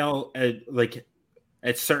fail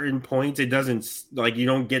at certain points, it doesn't like you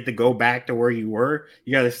don't get to go back to where you were.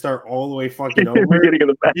 You got to start all the way fucking over.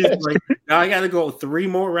 He's like, now I got to go 3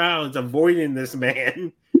 more rounds avoiding this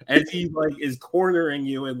man as he like is cornering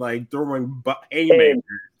you and like throwing haymakers.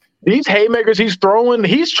 These haymakers he's throwing,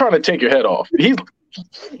 he's trying to take your head off. You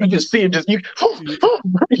just see him, you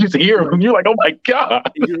just hear him, and you're like, oh my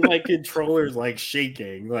god! Your like controller's like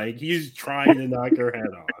shaking, like he's trying to knock your head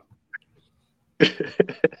off.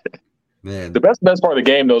 Man, the best part of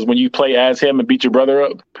the game though is when you play as him and beat your brother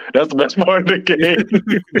up. That's the best part of the game.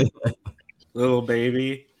 Little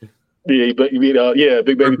baby, yeah, but you mean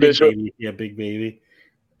big baby Bishop. Baby. Yeah, big baby.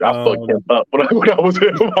 I fucked him up when I was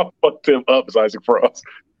him. I fucked him up as Isaac Frost.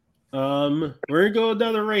 We're gonna go with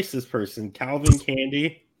another racist person, Calvin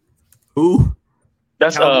Candy. who?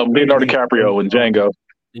 That's Leonardo DiCaprio in Django.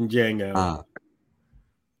 In Django.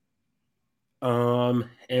 And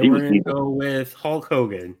He we're was gonna evil. go with Hulk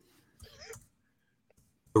Hogan.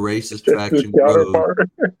 The racist traction Counterpart.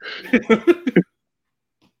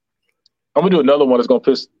 I'm gonna do another one that's gonna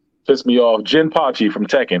piss me off. Jinpachi from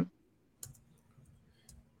Tekken.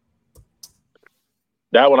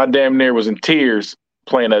 That one I damn near was in tears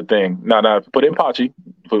playing that thing. No, put in Pachi.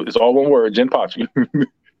 It's all one word, Jinpachi.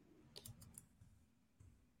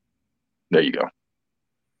 There you go.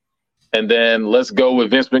 And then let's go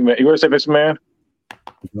with Vince McMahon. You want to say Vince McMahon?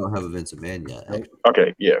 You don't have a Vince McMahon yet. Nope.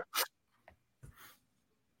 Okay, yeah.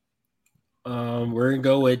 We're gonna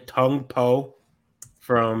go with Tung Po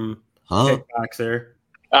from Kickboxer.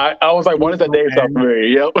 I was like, why does that name sound familiar?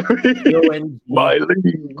 Yep. Miley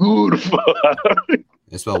Goodfather.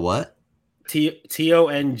 It's spelled what? Tong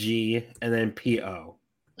and then Po.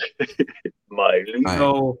 Miley.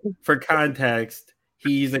 So for context,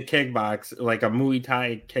 he's a kickboxer, like a Muay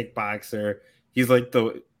Thai kickboxer. He's like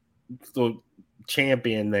the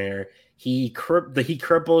champion there. He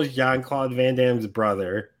cripples Jean-Claude Van Damme's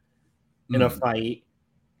brother in a fight.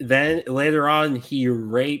 Then later on, he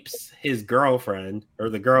rapes his girlfriend or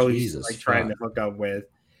the girl he's like trying to hook up with,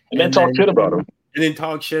 and then talk shit about him. And then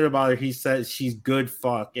talk shit about her. He says she's good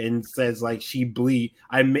fuck and says like she bleed.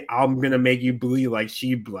 I'm gonna make you bleed like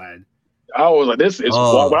she bled. I was like, this is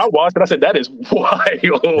wild. When I watched it, I said, that is wild. I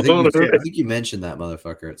think you mentioned that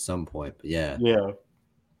motherfucker at some point, but yeah. Yeah,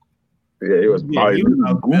 it was he was like, he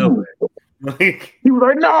was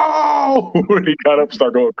like, no! He got up and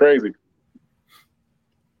started going crazy.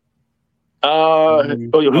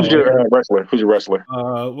 Who's your wrestler? Who's your wrestler?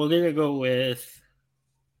 We're gonna go with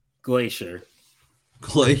Glacier.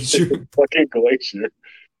 Fucking Glacier.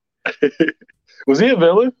 Was he a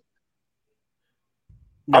villain?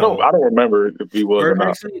 No. I don't remember if he was or not.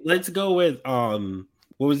 Actually, let's go with what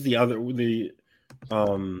was the other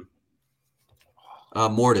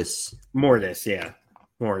Mortis. Yeah.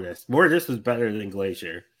 Mortis was better than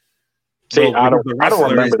Glacier. See, I don't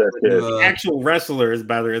remember that shit. The actual wrestler is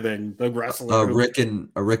better than the wrestler. A Rick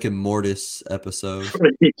and Mortis episode.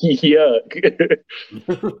 Yuck.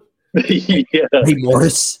 Yeah. Hey,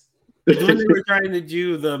 Mortis. When they were trying to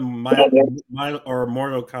do the Mortal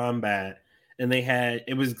Kombat, and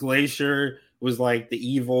it was Glacier was like the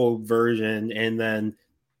evil version,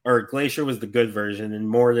 or Glacier was the good version, and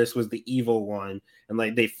Mortis was the evil one, and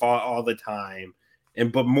like they fought all the time.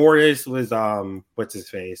 But Mortis was what's his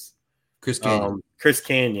face? Chris Kanyon. Chris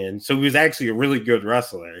Kanyon. So he was actually a really good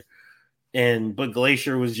wrestler. But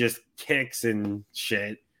Glacier was just kicks and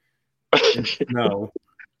shit. No.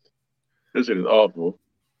 This shit is awful.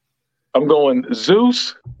 I'm going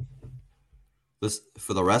Zeus.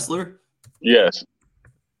 For the wrestler? Yes.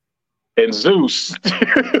 And Zeus.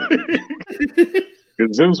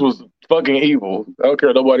 Zeus was fucking evil. I don't care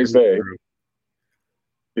what nobody say.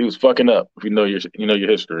 He was fucking up. If you know your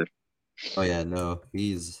history. Oh yeah, no,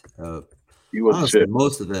 he's he was honestly, shit.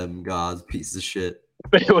 Most of them gods pieces of shit.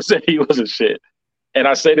 He was a shit. And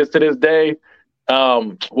I say this to this day.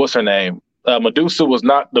 What's her name? Medusa was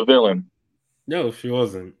not the villain. No, she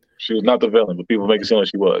wasn't. She was not the villain, but people make it seem like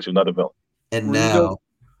she was. She was not the villain. And now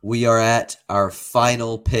we are at our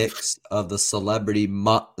final picks of the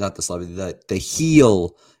the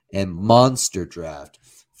heel and monster draft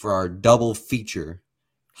for our double feature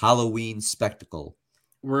Halloween spectacle.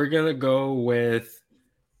 We're gonna go with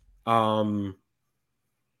Debo.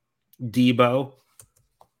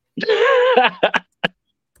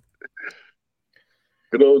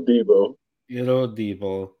 Good old Debo.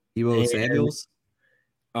 Debo Samuels.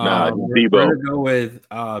 We're gonna go with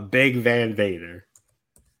Big Van Vader.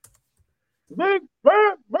 Big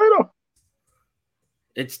Van Vader.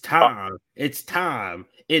 It's time. It's time.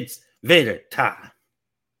 It's Vader time.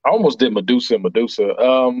 I almost did Medusa.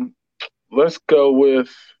 Let's go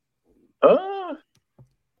with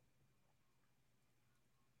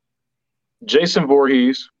Jason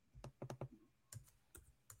Voorhees.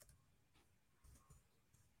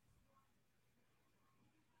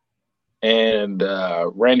 And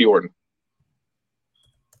Randy Orton.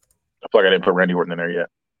 I feel like I didn't put Randy Orton in there yet.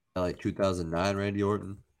 Like 2009 Randy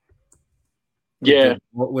Orton. Yeah.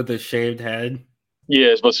 With the shaved head. Yeah,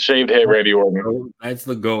 it's supposed to shaved head Randy Orton. That's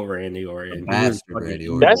the GOAT Randy Orton. Randy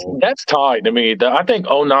Orton. That's tied to me. I think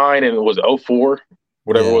 09 and it was 04,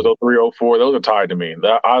 whatever it was 03, 04. Those are tied to me.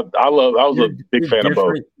 I was a big fan of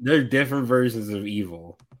both. They're different versions of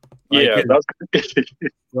evil. Yeah,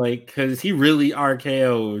 like because he really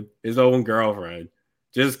RKO'd his own girlfriend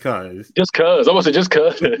just cause. I almost said just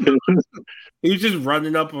cause. He was just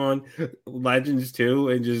running up on Legends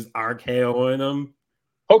 2 and just RKOing them.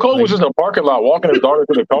 Hulk Hogan was just in a parking lot walking his daughter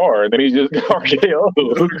to the car, and then he just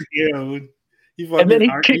RKO'd. And then he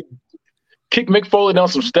kicked Mick Foley down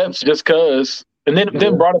some steps just cause. And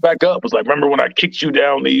then brought it back up. Was like, remember when I kicked you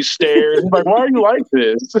down these stairs? He's like, why are you like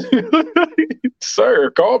this? Sir,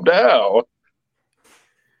 calm down.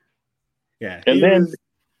 Yeah. And then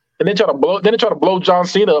try to blow John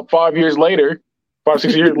Cena up 5 years later,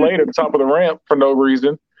 5-6 years later at the top of the ramp for no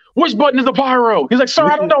reason. Which button is the pyro? He's like, sir,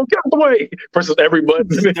 I don't know. Get out the way. Presses every button.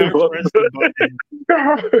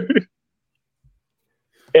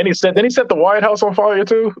 And he set the White House on fire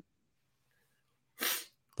too.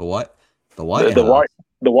 The what? The Wyatt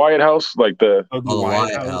House, like the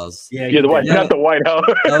Wyatt House. Yeah, the White, not the White House.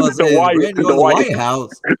 The White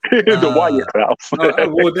House. The Wyatt House.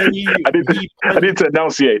 Well, then I need to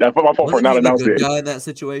enunciate. I put my fault for not enunciating. Guy in that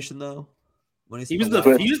situation though. When he was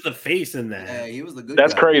the face in that. Yeah, he was the good.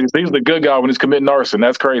 That's guy. Crazy. He was the good guy when he's committing arson.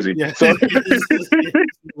 That's crazy. Yeah, so, he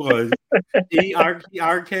was. He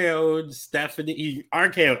RKO'd Stephanie. He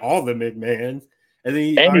RKO'd all the McMahons. And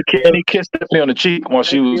he kissed Stephanie on the cheek while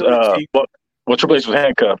she was while Triple H was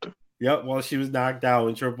handcuffed. Yep, while she was knocked out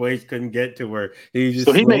and Triple H couldn't get to her. He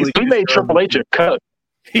made Triple H a cut.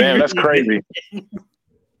 Damn, that's crazy.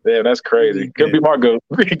 Damn, that's crazy. Could be my goat.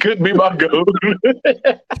 He could be my goat.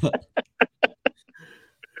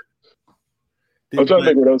 I'm trying to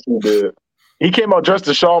think what else he did. He came out dressed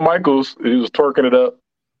as Shawn Michaels. He was twerking it up.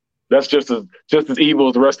 That's just as evil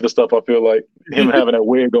as the rest of the stuff. I feel like him having that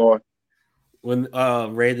wig on. When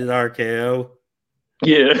rated RKO.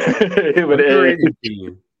 Yeah. Him and Edge.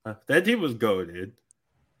 That team was goated.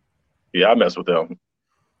 Yeah, I mess with them.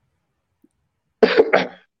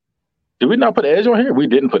 Did we not put Edge on here? We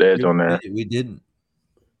didn't put Edge on there. We didn't.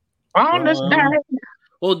 On this day.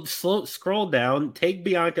 Well, scroll down, take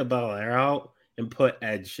Bianca Belair out, and put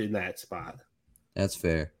Edge in that spot. That's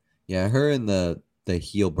fair. Yeah, her in the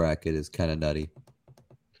heel bracket is kind of nutty.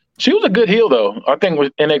 She was a good heel, though. I think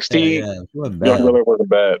with NXT, she wasn't bad. Wasn't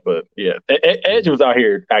bad, but yeah, Edge was out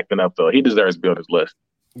here acting up though. He deserves to be on his list.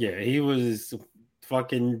 Yeah, he was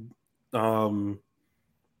fucking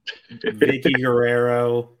Vicky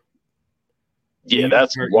Guerrero. Yeah,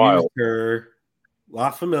 that's wild.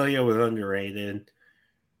 La Familia was underrated.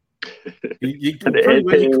 You pretty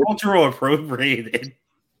much cultural appropriated.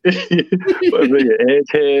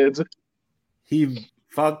 Edge heads. He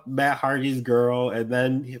fucked Matt Hardy's girl and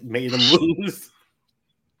then made him lose.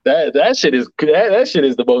 That shit is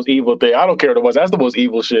the most evil thing. I don't care what it was. That's the most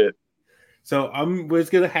evil shit. So what's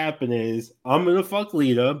gonna happen is I'm gonna fuck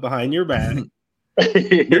Lita behind your back.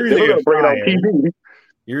 You're gonna get fired.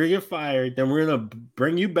 You're gonna get fired. Then we're gonna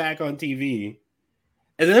bring you back on TV,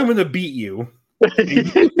 and then I'm gonna beat you.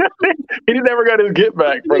 He never got his get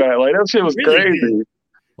back for that. Like that shit was crazy.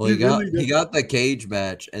 Well, he got the cage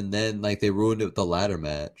match, and then like they ruined it with the ladder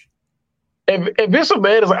match. And Vince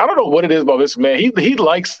McMahon is like, I don't know what it is about Vince McMahon. He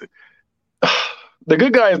likes the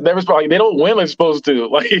good guys never like they don't win like supposed to.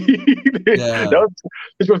 Like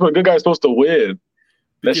the good guy's supposed to win.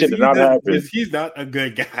 That shit did not happen. Because he's not a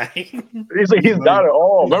good guy. he's not at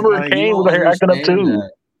all. Remember Kane was out here acting up too.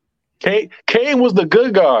 Kane was the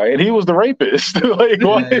good guy and he was the rapist. Like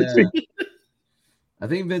why is he? I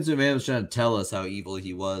think Vince McMahon was trying to tell us how evil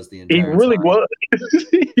he was the entire time. He really was.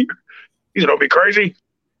 He's gonna be crazy.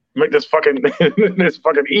 Make this fucking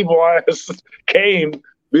evil ass Kane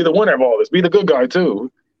be the winner of all this. Be the good guy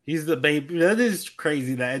too. He's the baby. That is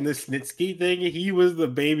crazy. That in the Snitsky thing, he was the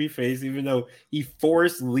baby face, even though he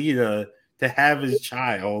forced Lita to have his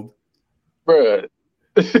child. Bruh.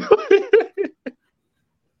 That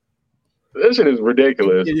shit is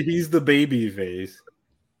ridiculous. He's the baby face.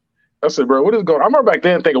 I said, bro, what is going on? I remember back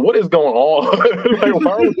then thinking, what is going on? Like,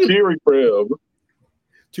 why are we cheering for him?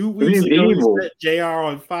 2 weeks He's ago, evil. he set JR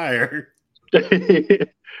on fire.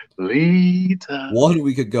 Lita. 1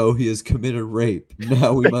 week ago, he has committed rape.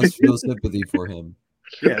 Now we must feel sympathy for him.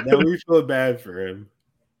 Yeah, now we feel bad for him.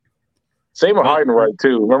 Same with Heidenreich,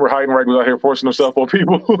 too. Remember Heidenreich was out here forcing himself on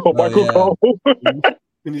people? Michael Cole.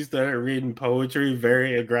 When he started reading poetry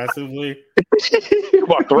very aggressively.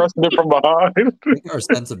 While thrusting it from behind. I think our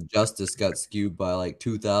sense of justice got skewed by like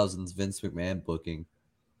 2000s Vince McMahon booking.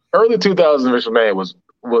 Early 2000s Vince McMahon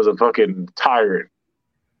was a fucking tyrant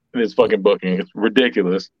in his fucking booking. It's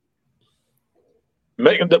ridiculous.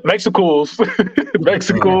 Mexicools,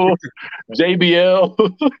 JBL.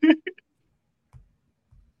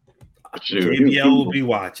 JBL will be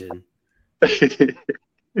watching.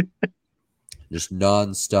 Just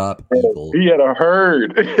nonstop evil. He had a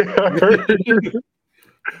herd.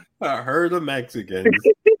 A herd of Mexicans.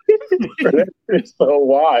 It's so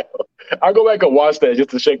wild. I go back and watch that just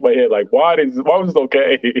to shake my head. Like, why was this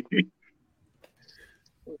okay?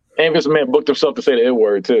 And Vince McMahon booked himself to say the N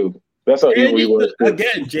word too. That's how evil he was.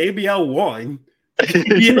 Again, JBL won.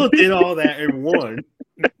 JBL did all that and won.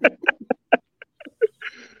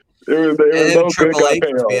 There was no Triple H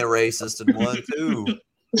good was being racist and won too.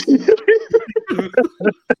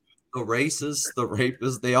 The racists, the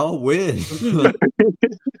rapists, they all win.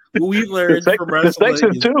 We learned from wrestling. The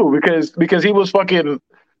sexist too, because he was fucking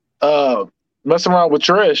messing around with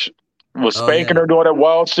Trish, was spanking her, doing that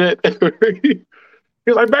wild shit.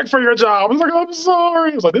 He's like, back for your job. I was like, I'm sorry.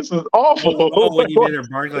 He was like, this is awful. Oh, when he made her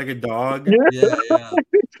bark like a dog.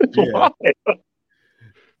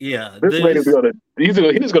 Yeah. This man is he's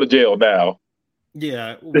just go to jail now.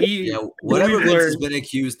 Yeah. Whatever Vince has been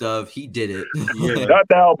accused of, he did it. Yeah. Not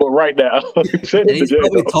now, but right now. And he's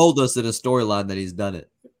probably told us in a storyline that he's done it.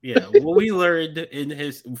 Yeah. What we learned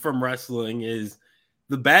from wrestling is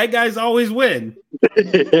the bad guys always win.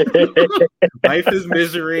 Life is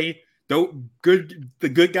misery. The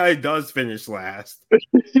good guy does finish last.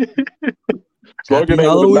 Happy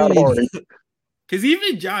Halloween. Because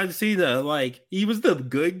even John Cena, like, he was the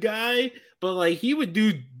good guy, but like he would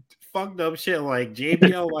do fucked up shit. Like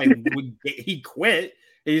JBL, like he quit.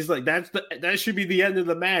 And he's like, that should be the end of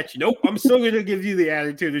the match. Nope, I'm still gonna give you the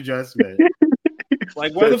attitude adjustment.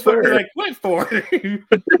 Like, what the fuck did I quit for?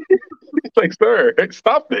 Like, sir,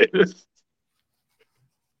 stop this.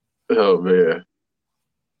 Oh man.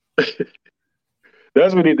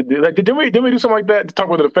 That's what we need to do. Like, didn't we do something like that to talk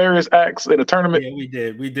about the nefarious acts in a tournament? Yeah, we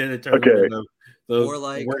did. We did a tournament of those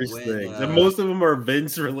like worst things. And most of them are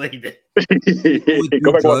Vince related.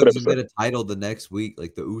 Go back drugs and get a title the next week.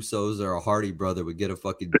 Like the Usos or a Hardy brother would get a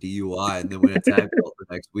fucking DUI and then win a tag belt the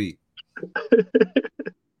next week.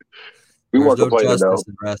 We weren't no complaining though.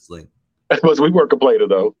 In wrestling. We weren't complaining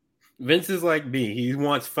though. Vince is like me. He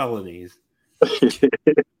wants felonies.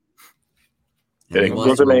 And he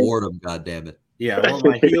wants to reward them, goddammit. Yeah, I want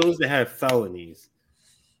my heels to have felonies.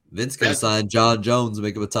 Vince can sign John Jones and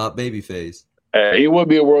make him a top babyface. He would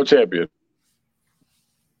be a world champion.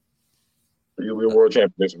 He'll be a world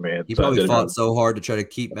champion, man. He probably fought so hard to try to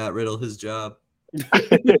keep Matt Riddle his job. He's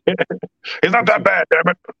not that bad, damn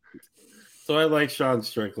it. So I like Sean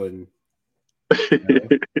Strickland.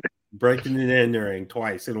 Breaking it in the ring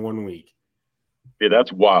twice in 1 week. Yeah,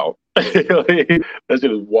 that's wild. That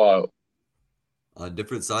shit is wild. On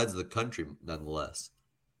different sides of the country, nonetheless.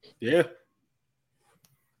 Yeah.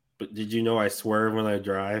 But did you know I swerve when I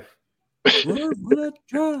drive? Swerve when I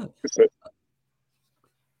drive.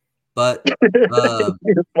 But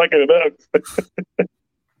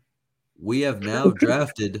we have now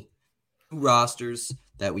drafted 2 rosters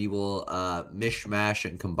that we will mishmash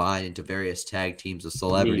and combine into various tag teams of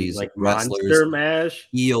celebrities, like wrestlers, Monster Mash,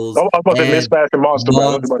 heels, I'm about to mismatch and Monster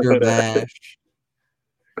Mash.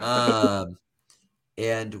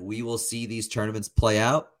 And we will see these tournaments play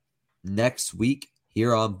out next week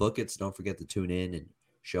here on Book It. So don't forget to tune in and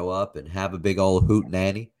show up and have a big old hoot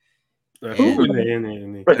nanny.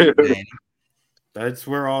 That's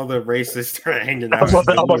where all the racists are hanging out.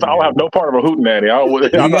 I'll have no part of a hootenanny. We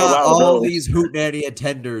got all these hootenanny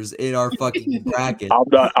attenders in our fucking bracket. I'm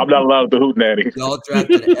not allowed to hootenanny. We all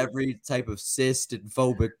drafted every type of cyst and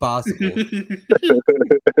phobic possible.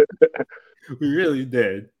 We really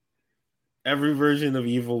did. Every version of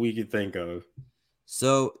evil we could think of.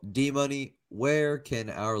 So, D-Money, where can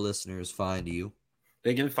our listeners find you?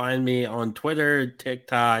 They can find me on Twitter,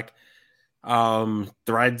 TikTok,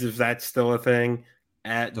 Threads, if that's still a thing,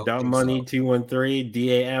 at DumbMoney213,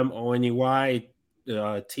 DAMONEY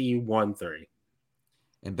T13.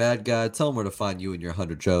 And Bad Guy, tell them where to find you and your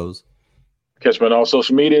 100 shows. Catch me on all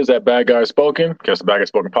social medias at Bad Guys Spoken. Catch the Bad Guys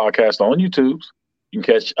Spoken podcast on YouTube. You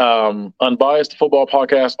can catch Unbiased Football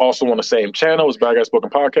Podcast also on the same channel as Bad Guys Spoken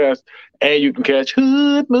Podcast. And you can catch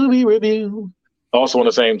Hood Movie Review also on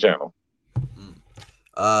the same channel.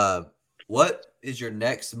 What is your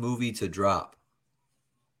next movie to drop?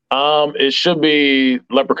 It should be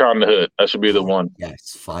Leprechaun in the Hood. That should be the one.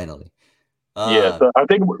 Yes, finally. Yeah, so I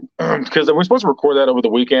think because we're supposed to record that over the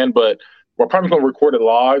weekend, but we're probably going to record it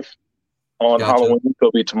live on Halloween. So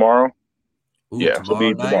it'll be tomorrow. Ooh, yeah,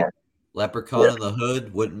 tomorrow night. Tomorrow. Leprechaun in the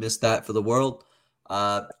Hood. Wouldn't miss that for the world.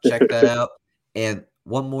 Check that out. And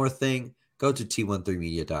one more thing, go to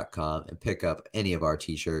t13media.com and pick up any of our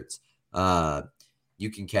t-shirts. You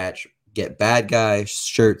can get Bad Guy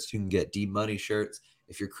shirts. You can get D-Money shirts.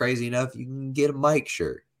 If you're crazy enough, you can get a Mike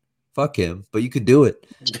shirt. Fuck him, but you could do it.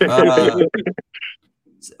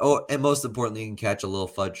 And most importantly, you can catch a little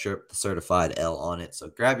fudge shirt with the certified L on it. So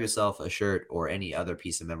grab yourself a shirt or any other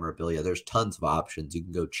piece of memorabilia. There's tons of options. You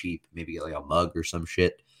can go cheap, maybe get like a mug or some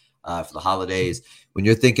shit for the holidays. When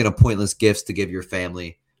you're thinking of pointless gifts to give your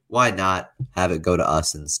family, why not have it go to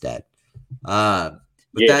us instead? That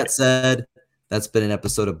said, that's been an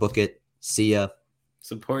episode of Book It. See ya.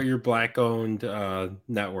 Support your Black-owned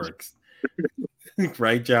networks.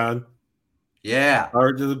 Right, John? Yeah.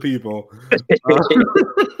 Power to the people.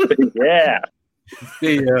 Yeah.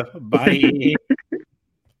 See ya. Bye.